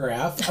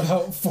paragraph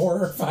about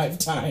 4 or 5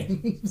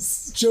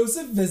 times.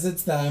 Joseph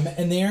visits them,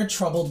 and they are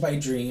troubled by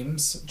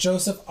dreams.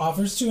 Joseph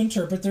offers to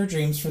interpret their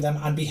dreams for them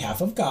on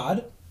behalf of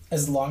God,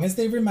 as long as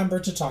they remember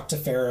to talk to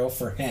Pharaoh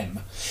for him.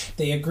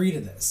 They agree to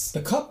this.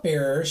 The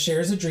cupbearer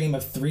shares a dream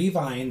of 3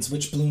 vines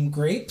which bloom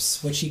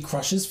grapes, which he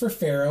crushes for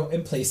Pharaoh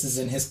and places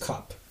in his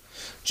cup.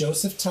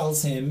 Joseph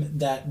tells him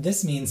that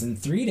this means in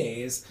 3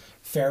 days,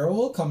 Pharaoh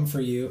will come for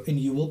you and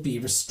you will be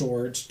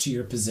restored to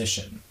your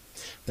position.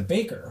 The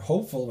baker,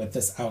 hopeful with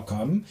this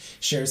outcome,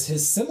 shares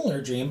his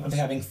similar dream of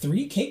having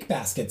 3 cake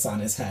baskets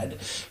on his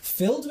head,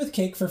 filled with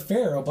cake for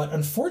Pharaoh, but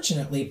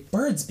unfortunately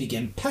birds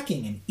begin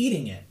pecking and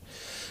eating it.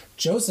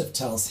 Joseph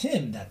tells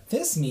him that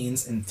this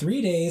means in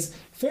 3 days,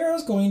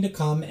 Pharaoh's going to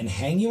come and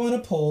hang you on a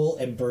pole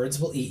and birds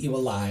will eat you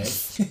alive.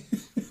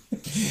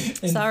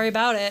 Sorry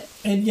about it.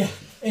 And yeah,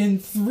 in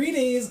 3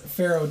 days,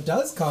 Pharaoh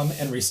does come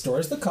and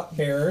restores the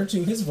cupbearer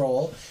to his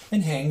role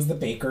and hangs the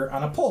baker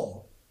on a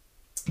pole.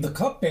 The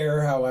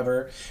cupbearer,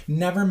 however,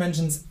 never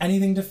mentions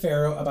anything to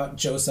Pharaoh about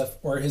Joseph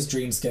or his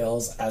dream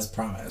skills as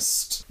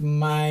promised.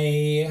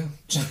 My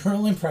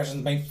general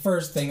impression, my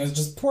first thing is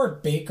just poor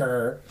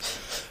Baker.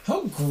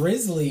 How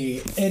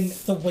grisly. And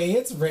the way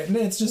it's written,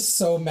 it's just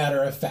so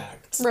matter of fact.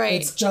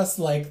 Right. It's just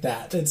like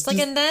that. It's like,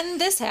 just, and then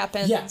this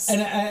happens. Yes. And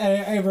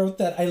I wrote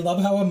that I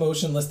love how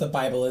emotionless the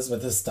Bible is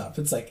with this stuff.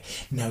 It's like,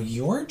 now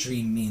your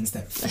dream means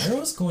that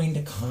Pharaoh's going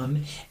to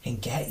come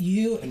and get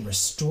you and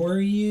restore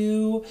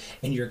you,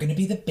 and you're going to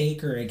be the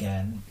baker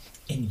again.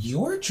 And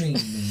your dream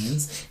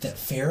means that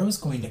Pharaoh's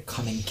going to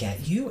come and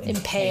get you and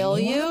impale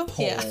you on a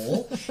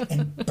pole,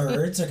 and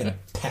birds are going to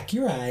peck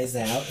your eyes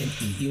out and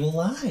eat you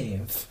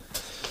alive.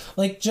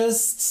 Like,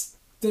 just...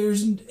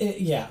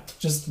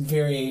 just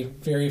very,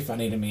 very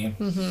funny to me.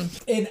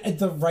 And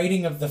the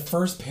writing of the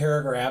first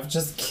paragraph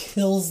just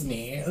kills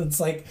me. It's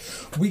like,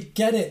 we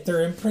get it,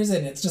 they're in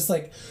prison. It's just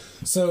like,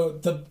 so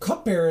the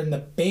cupbearer and the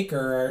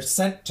baker are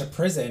sent to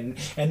prison,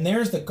 and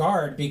there's the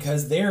guard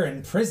because they're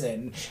in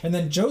prison. And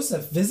then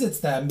Joseph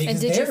visits them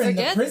because they're in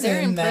the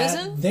prison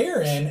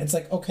they're in. It's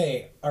like,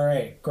 okay, all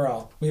right,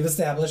 girl, we've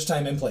established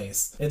time and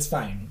place. It's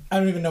fine. I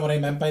don't even know what I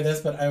meant by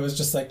this, but I was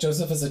just like,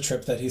 Joseph is a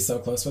trip that he's so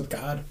close with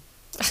God.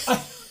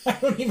 I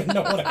don't even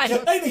know what I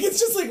think it's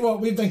just like what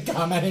we've been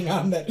commenting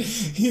on, that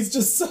he's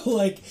just so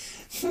like,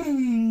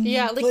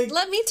 Yeah, like,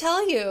 let me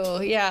tell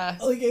you. Yeah.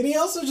 Like, and he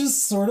also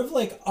just sort of,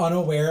 like,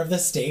 unaware of the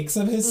stakes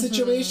of his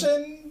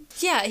situation.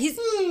 Yeah,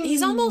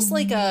 he's almost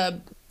like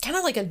kind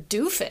of like a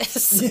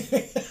doofus.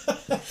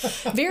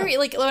 Very,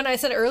 like when I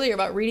said earlier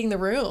about reading the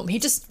room, he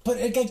just...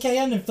 But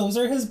again, if those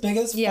are his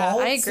biggest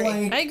faults... I agree.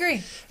 Like, I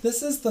agree.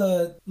 This is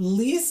the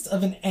least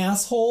of an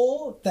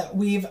asshole that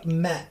we've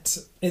met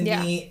in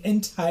the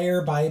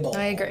entire Bible.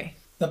 I agree.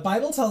 The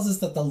Bible tells us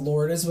that the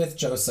Lord is with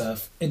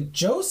Joseph, and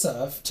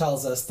Joseph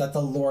tells us that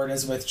the Lord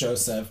is with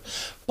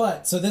Joseph.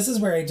 But, so this is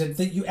where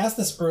you asked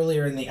this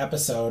earlier in the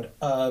episode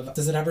of,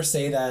 does it ever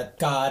say that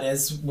God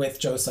is with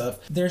Joseph?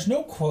 There's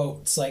no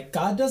quotes, like,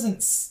 God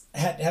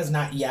has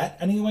not yet,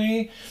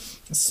 anyway,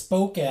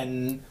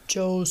 spoken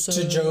to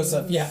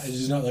Joseph. Yeah,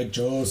 he's not like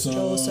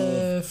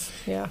Joseph.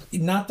 Yeah.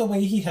 Not the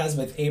way he has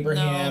with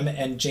Abraham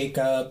and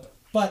Jacob,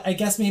 but I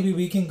guess maybe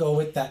we can go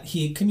with that.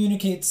 He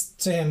communicates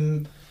to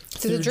him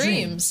through the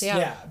dreams.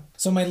 Yeah.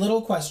 So my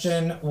little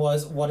question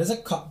was, what is a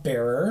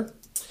cupbearer?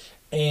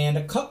 And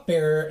a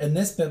cupbearer in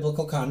this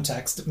biblical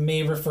context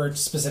may refer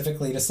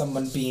specifically to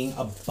someone being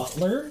a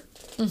butler.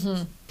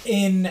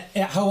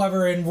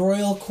 However, in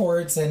royal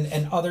courts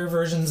and other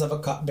versions of a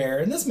cupbearer,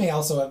 and this may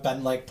also have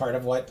been like part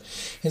of what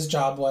his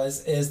job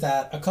was, is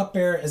that a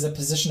cupbearer is a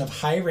position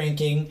of high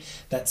ranking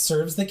that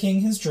serves the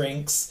king his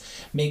drinks,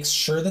 makes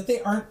sure that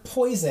they aren't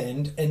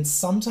poisoned, and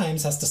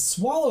sometimes has to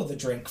swallow the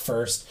drink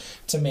first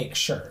to make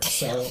sure.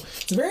 So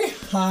it's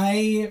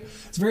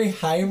very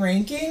high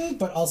ranking,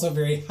 but also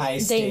very high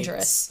stakes.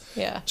 Dangerous.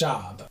 Yeah.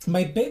 Job.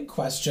 My big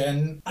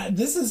question,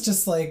 this is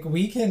just like,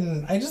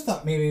 I just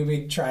thought maybe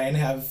we'd try and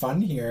have fun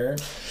here.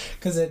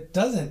 Because it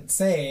doesn't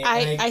say.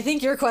 I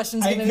think your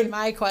question's going to be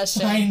my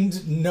question. I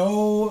find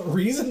no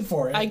reason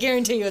for it. I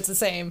guarantee you it's the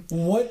same.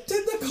 What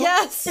did the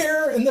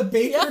cupbearer and the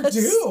baker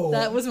do?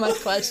 That was my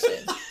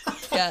question.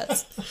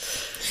 Yes.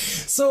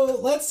 So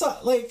let's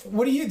talk, like,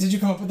 did you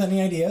come up with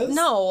any ideas?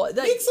 No.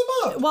 Make some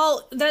up.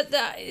 Well,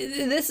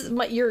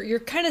 you're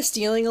kind of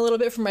stealing a little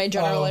bit from my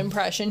general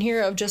impression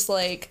here of just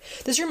like,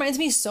 this reminds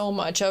me so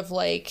much of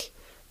like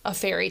a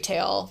fairy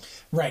tale.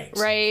 Right.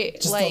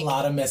 Just like, a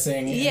lot of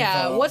missing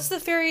info. What's the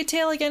fairy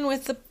tale again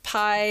with the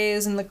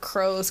pies and the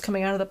crows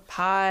coming out of the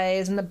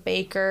pies and the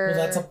baker?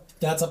 Well,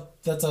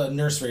 that's a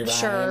nursery rhyme.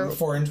 Sure.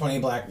 4 and 20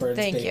 blackbirds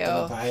baked in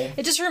a pie.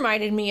 It just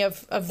reminded me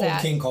of that.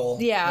 Old King Cole.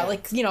 Yeah,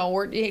 like,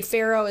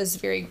 Pharaoh is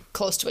very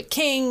close to a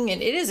king,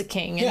 and it is a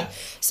king. And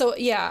so,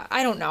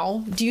 I don't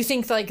know. Do you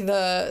think, like,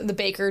 the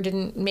baker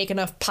didn't make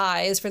enough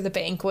pies for the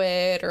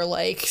banquet, or,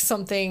 like,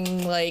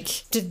 something,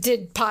 like,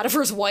 did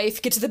Potiphar's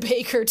wife get to the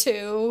baker,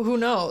 too? Who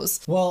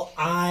knows? Well,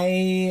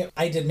 I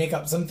did make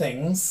up some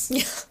things.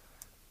 Yeah.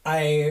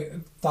 I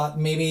thought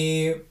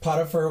maybe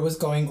Potiphar was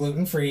going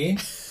gluten-free.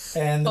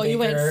 And the baker,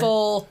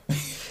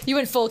 you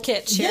went full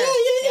kitsch here.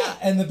 Yeah.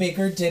 And the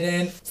baker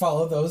didn't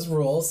follow those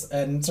rules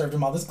and served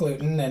him all this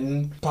gluten,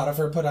 and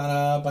Potiphar put on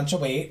a bunch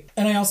of weight.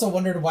 And I also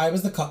wondered, why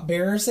was the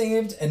cupbearer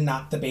saved and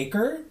not the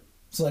baker?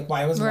 So, like,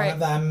 why was one of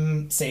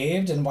them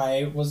saved and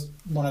why was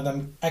one of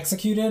them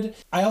executed?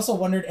 I also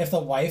wondered if the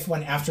wife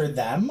went after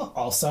them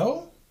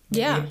also.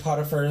 Maybe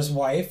Potiphar's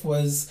wife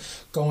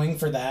was going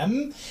for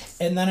them.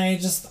 And then I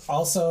just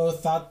also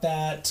thought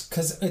that,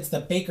 because it's the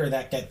baker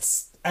that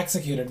gets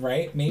executed,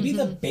 right? Maybe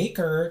the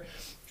baker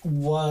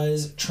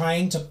was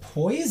trying to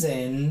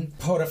poison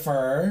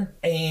Potiphar,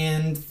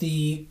 and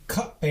the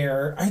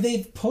cupbearer, are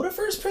they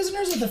Potiphar's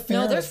prisoners or the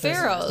Pharaoh's? No, they're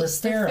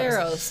Pharaoh's. They're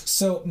Pharaoh's.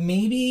 So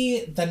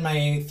maybe then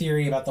my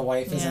theory about the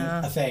wife isn't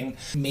a thing.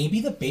 Maybe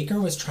the baker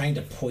was trying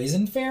to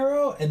poison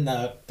Pharaoh, and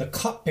the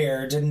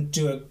cupbearer didn't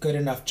do a good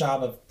enough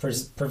job of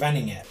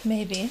preventing it.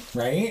 Maybe.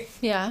 Right?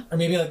 Yeah. Or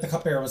maybe like the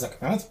cupbearer was like,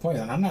 oh, that's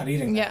poison, I'm not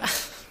eating that. Yeah.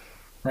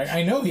 Right?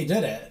 I know he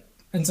did it.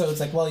 And so it's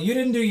like, well, you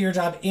didn't do your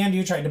job and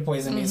you tried to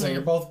poison me, so you're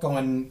both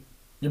going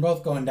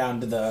down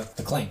to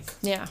the clink.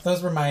 Yeah.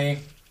 Those were my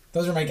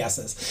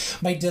guesses.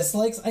 My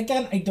dislikes,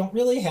 again, I don't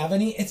really have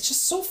any. It's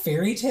just so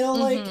fairy tale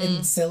like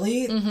and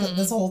silly.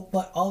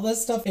 All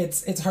this stuff.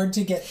 It's hard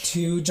to get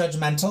too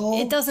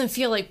judgmental. It doesn't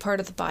feel like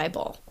part of the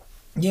Bible.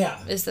 Yeah.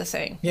 Is the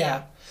thing.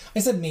 Yeah. I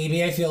said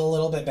maybe I feel a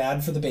little bit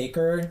bad for the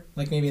baker.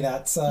 Like maybe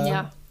that's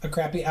a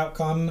crappy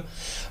outcome.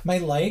 My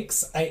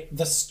likes,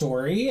 the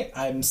story,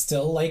 I'm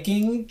still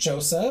liking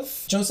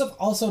Joseph. Joseph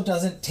also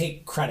doesn't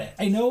take credit.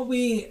 I know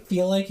we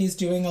feel like he's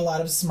doing a lot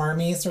of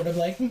smarmy, sort of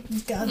like,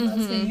 God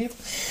loves me.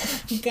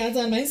 God's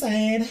on my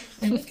side.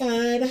 I'm with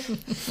God.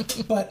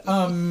 But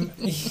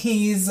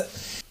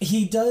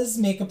he does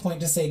make a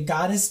point to say,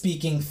 God is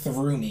speaking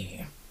through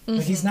me.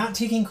 Like, he's not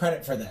taking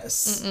credit for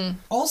this.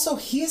 Also,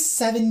 he's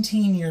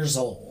 17 years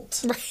old.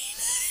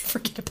 Right.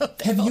 Forget about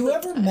that. Have you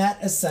ever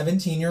met a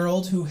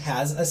 17-year-old who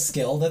has a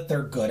skill that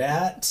they're good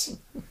at?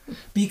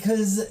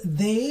 Because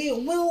they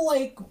will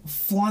like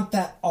flaunt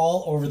that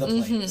all over the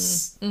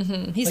place.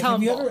 He's like,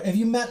 humble. Have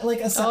you met like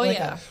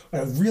a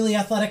really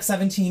athletic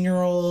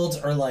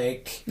 17-year-old, or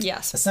like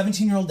yes, a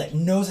 17-year-old that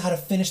knows how to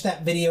finish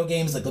that video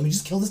game? Is like, let me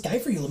just kill this guy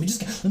for you. Let me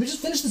just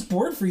finish this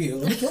board for you.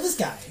 Let me kill this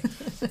guy.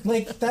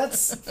 Like,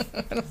 that's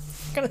what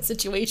kind of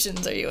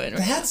situations are you in?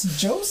 That's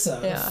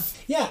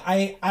Joseph. Yeah.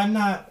 I'm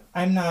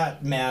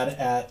not mad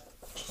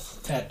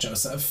at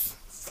Joseph.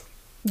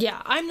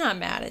 Yeah, I'm not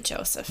mad at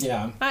Joseph.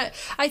 Yeah.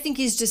 I think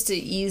he's just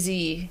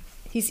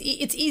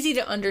it's easy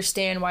to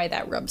understand why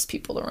that rubs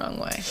people the wrong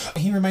way.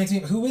 He reminds me,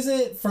 who is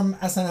it from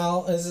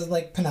SNL? Is it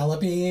like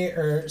Penelope,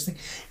 or just like,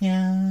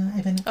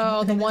 I've been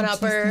the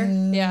one-upper.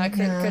 Yeah,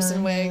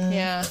 Kristen Wiig.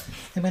 Yeah.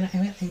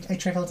 I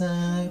traveled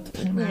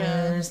up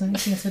Mars. Let me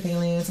see with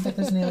aliens. In fact,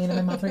 there's an alien in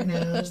my mouth right now.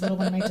 There's a little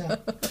one in my toe.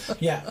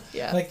 Yeah.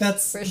 Like,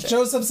 that's sure.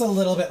 Joseph's a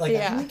little bit like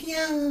that. I'm like,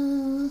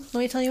 let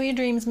me tell you what your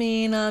dreams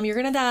mean. You're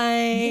gonna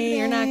die.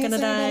 You're not gonna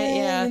die.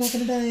 Yeah. You're not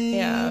gonna die.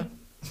 Yeah.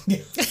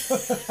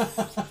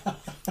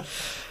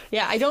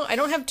 Yeah, I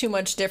don't have too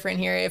much different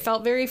here. It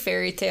felt very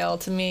fairy tale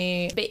to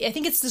me. I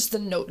think it's just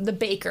the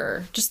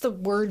baker. Just the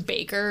word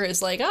baker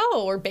is like,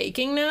 oh, we're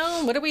baking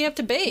now? What do we have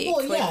to bake?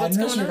 Well, yeah, like, what's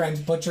nursery rhymes.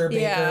 Butcher,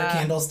 baker,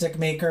 candlestick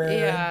maker.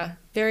 Yeah,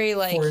 very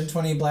like 4 and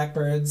 20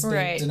 blackbirds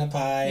baked in a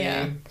pie.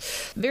 Yeah,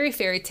 very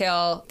fairy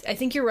tale. I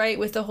think you're right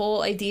with the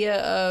whole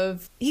idea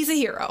of he's a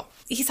hero.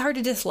 He's hard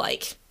to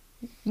dislike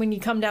when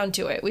you come down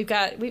to it. We've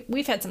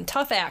had some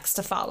tough acts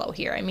to follow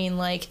here. I mean,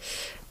 like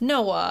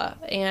Noah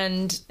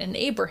and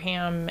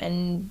Abraham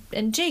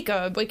and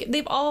Jacob, like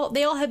they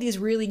all have these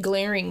really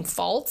glaring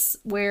faults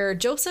where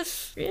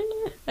Joseph,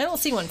 I don't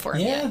see one for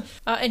him yet.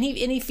 And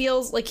he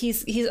feels like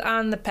he's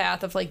on the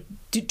path of like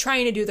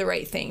trying to do the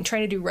right thing,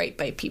 trying to do right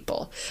by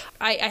people.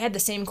 I had the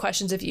same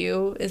questions of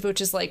you, which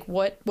is like,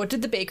 what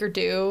did the baker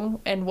do,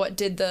 and what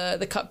did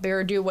the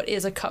cupbearer do? What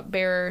is a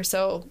cupbearer?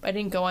 So I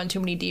didn't go on too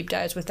many deep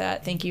dives with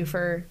that. Thank you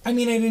for. I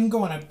mean, I didn't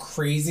go on a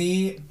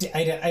crazy.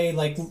 I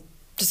like.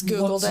 Just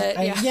Googled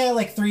it. Yeah,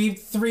 like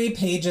three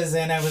pages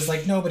in, I was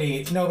like,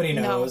 nobody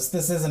knows. No.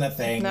 This isn't a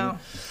thing. No.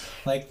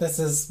 Like, this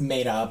is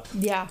made up.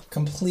 Yeah.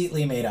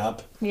 Completely made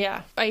up.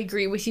 Yeah. I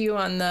agree with you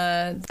on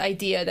the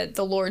idea that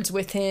the Lord's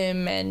with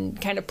him and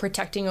kind of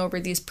protecting over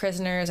these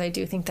prisoners. I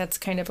do think that's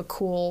kind of a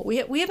cool.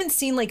 We haven't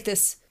seen like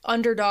this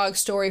underdog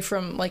story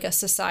from like a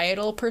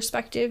societal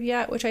perspective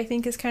yet, which I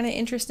think is kind of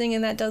interesting,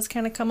 and that does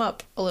kind of come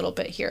up a little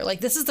bit here. Like,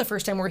 this is the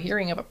first time we're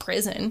hearing of a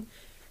prison.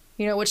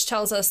 Which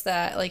tells us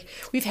that, like,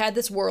 we've had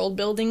this world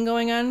building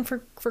going on for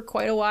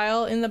quite a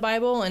while in the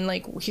Bible. And,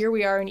 like, here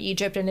we are in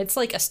Egypt, and it's,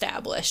 like,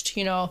 established,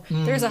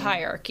 There's a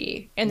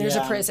hierarchy, and there's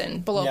a prison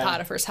below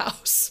Potiphar's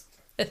house,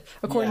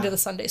 according to the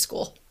Sunday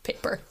school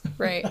paper,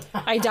 right?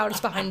 I doubt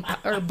it's behind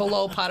or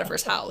below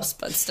Potiphar's house,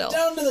 but still.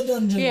 Down to the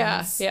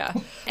dungeons. Yeah.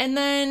 And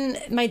then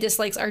my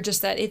dislikes are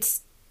just that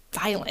it's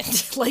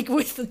violent, like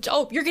with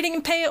you're getting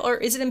impaled, or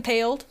is it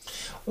impaled?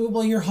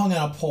 Well, you're hung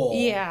on a pole.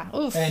 Yeah.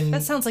 Oof, and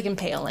that sounds like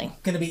impaling.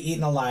 Gonna be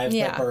eaten alive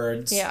by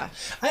birds. Yeah.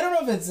 I don't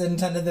know if it's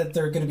intended that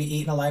they're gonna be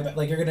eaten alive, but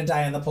like you're gonna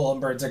die on the pole and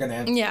birds are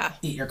gonna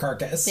eat your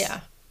carcass.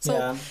 Yeah.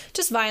 So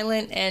just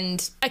violent,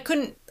 and I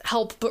couldn't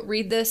help but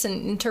read this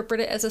and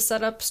interpret it as a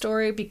setup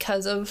story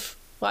because of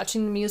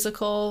watching the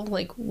musical.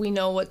 Like, we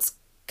know what's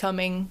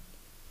coming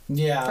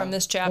from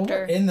this chapter.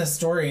 Well, we're in the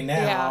story now.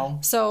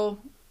 Yeah. So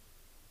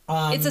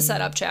it's a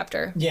setup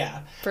chapter.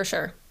 Yeah. For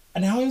sure.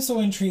 And now I'm so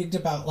intrigued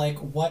about, like,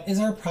 what is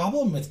our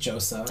problem with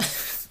Joseph?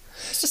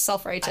 He's just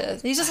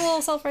self-righteous. He's just a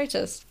little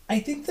self-righteous. I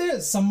think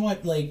the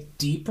somewhat, like,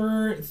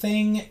 deeper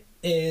thing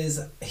is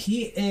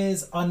he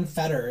is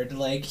unfettered.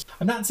 Like,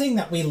 I'm not saying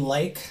that we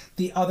like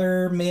the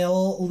other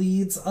male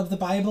leads of the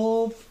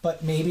Bible,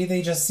 but maybe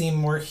they just seem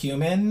more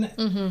human.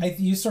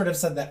 Mm-hmm. You sort of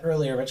said that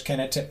earlier, which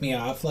kind of tipped me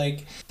off.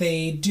 Like,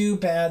 they do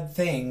bad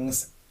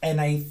things, and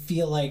I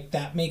feel like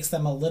that makes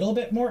them a little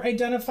bit more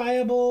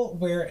identifiable,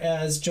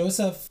 whereas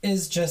Joseph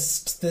is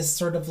just this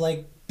sort of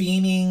like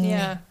beaming.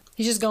 Yeah.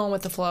 He's just going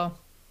with the flow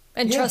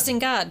and trusting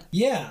God.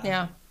 Yeah.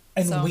 Yeah.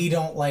 And we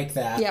don't like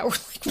that. Yeah. We're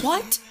like,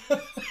 what?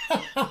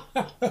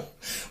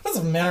 What's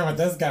the matter with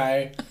this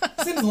guy?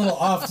 Seems a little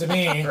off to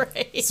me.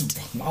 Right. It's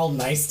all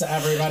nice to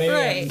everybody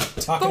and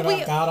talking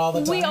about God all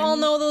the time. We all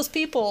know those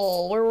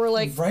people where we're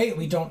like... Right.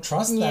 We don't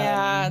trust them.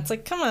 Yeah. It's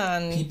like, come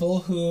on. People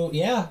who...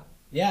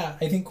 Yeah,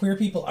 I think queer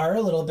people are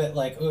a little bit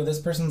like, oh, this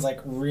person's like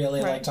really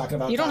like talking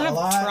about God a lot. You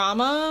don't have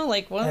trauma?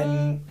 Like, what?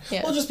 And,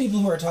 well, just people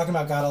who are talking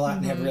about God a lot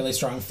and have really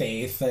strong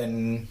faith,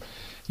 and,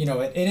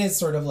 it is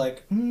sort of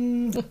like,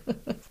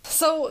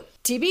 So,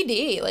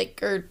 TBD,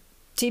 or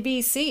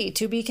TBC,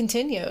 to be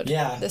continued.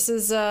 Yeah. This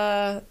is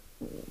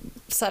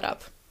set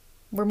up.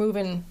 We're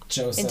moving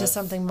into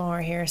something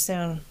more here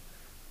soon.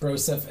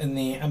 Joseph in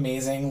the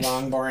amazing,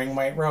 long, boring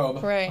white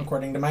robe,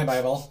 according to my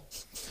Bible.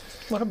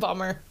 What a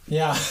bummer.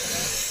 Yeah.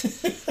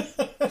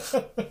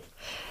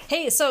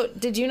 Hey, so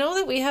did you know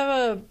that we have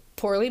a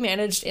poorly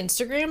managed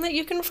Instagram that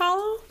you can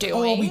follow?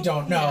 Oh, we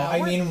don't know. Yeah,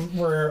 I mean,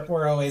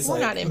 we're always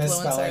like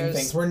misspelling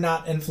things. We're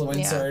not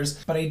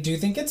influencers, but I do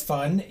think it's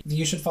fun.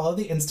 You should follow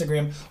the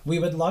Instagram. We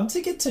would love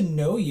to get to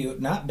know you,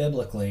 not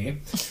biblically,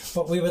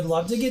 but we would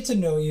love to get to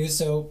know you.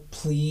 So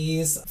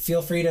please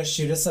feel free to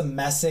shoot us a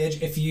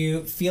message. If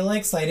you feel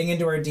like sliding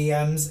into our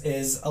DMs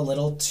is a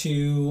little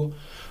too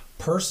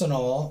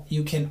personal,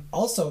 you can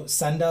also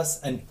send us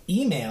an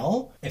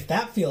email, if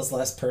that feels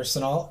less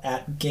personal,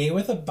 at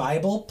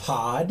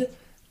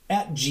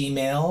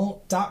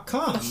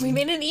gaywithabiblepod@gmail.com. We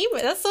made an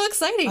email. That's so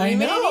exciting. I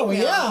know,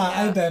 yeah.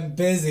 I've been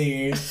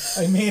busy.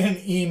 I made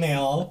an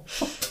email.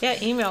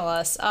 Yeah, email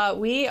us.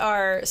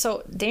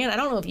 So Dan, I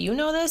don't know if you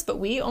know this, but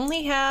we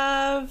only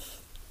have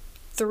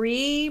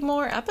 3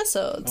 more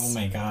episodes. Oh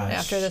my gosh.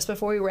 After this,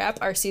 before we wrap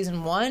our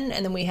season 1,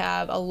 and then we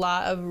have a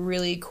lot of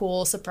really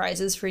cool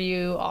surprises for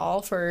you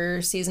all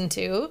for season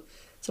 2.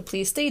 So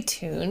please stay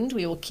tuned.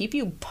 We will keep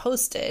you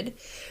posted.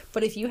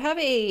 But if you have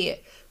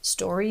a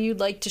story you'd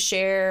like to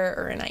share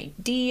or an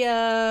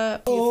idea,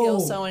 if you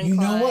feel so inclined. You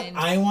know what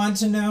I want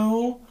to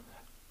know?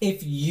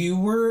 If you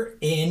were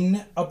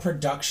in a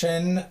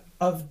production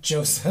of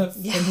Joseph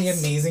in the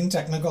Amazing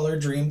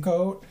Technicolor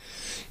Dreamcoat,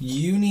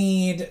 you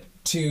need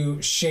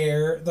to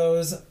share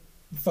those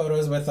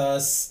photos with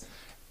us,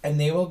 and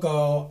they will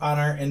go on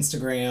our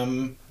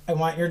Instagram. I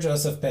want your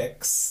Joseph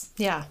pics.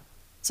 Yeah.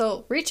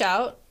 So reach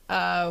out.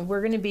 We're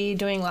going to be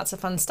doing lots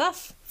of fun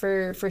stuff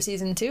for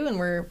season 2, and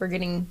we're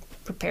getting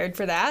prepared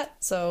for that.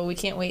 So we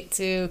can't wait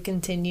to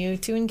continue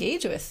to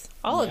engage with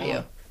all of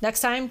you.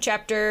 Next time,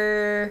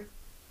 chapter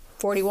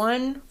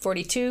 41,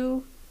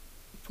 42,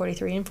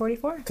 43, and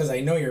 44. Because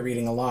I know you're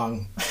reading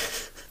along.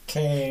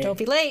 Okay. Don't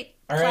be late,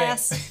 all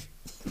class. Right.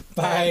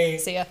 Bye.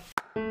 Right, see ya.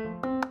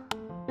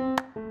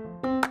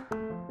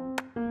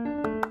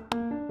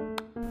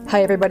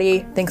 Hi,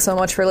 everybody. Thanks so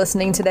much for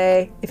listening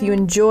today. If you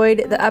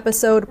enjoyed the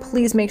episode,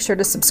 please make sure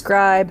to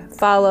subscribe,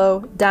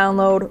 follow,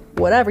 download,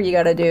 whatever you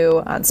got to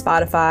do on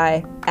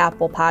Spotify,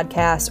 Apple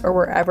Podcasts, or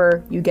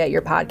wherever you get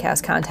your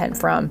podcast content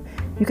from.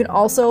 You can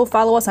also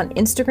follow us on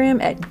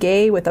Instagram at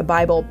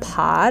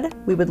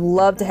gaywithabiblepod. We would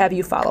love to have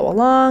you follow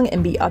along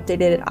and be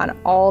updated on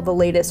all the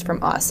latest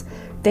from us.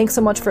 Thanks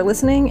so much for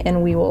listening,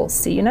 and we will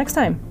see you next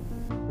time.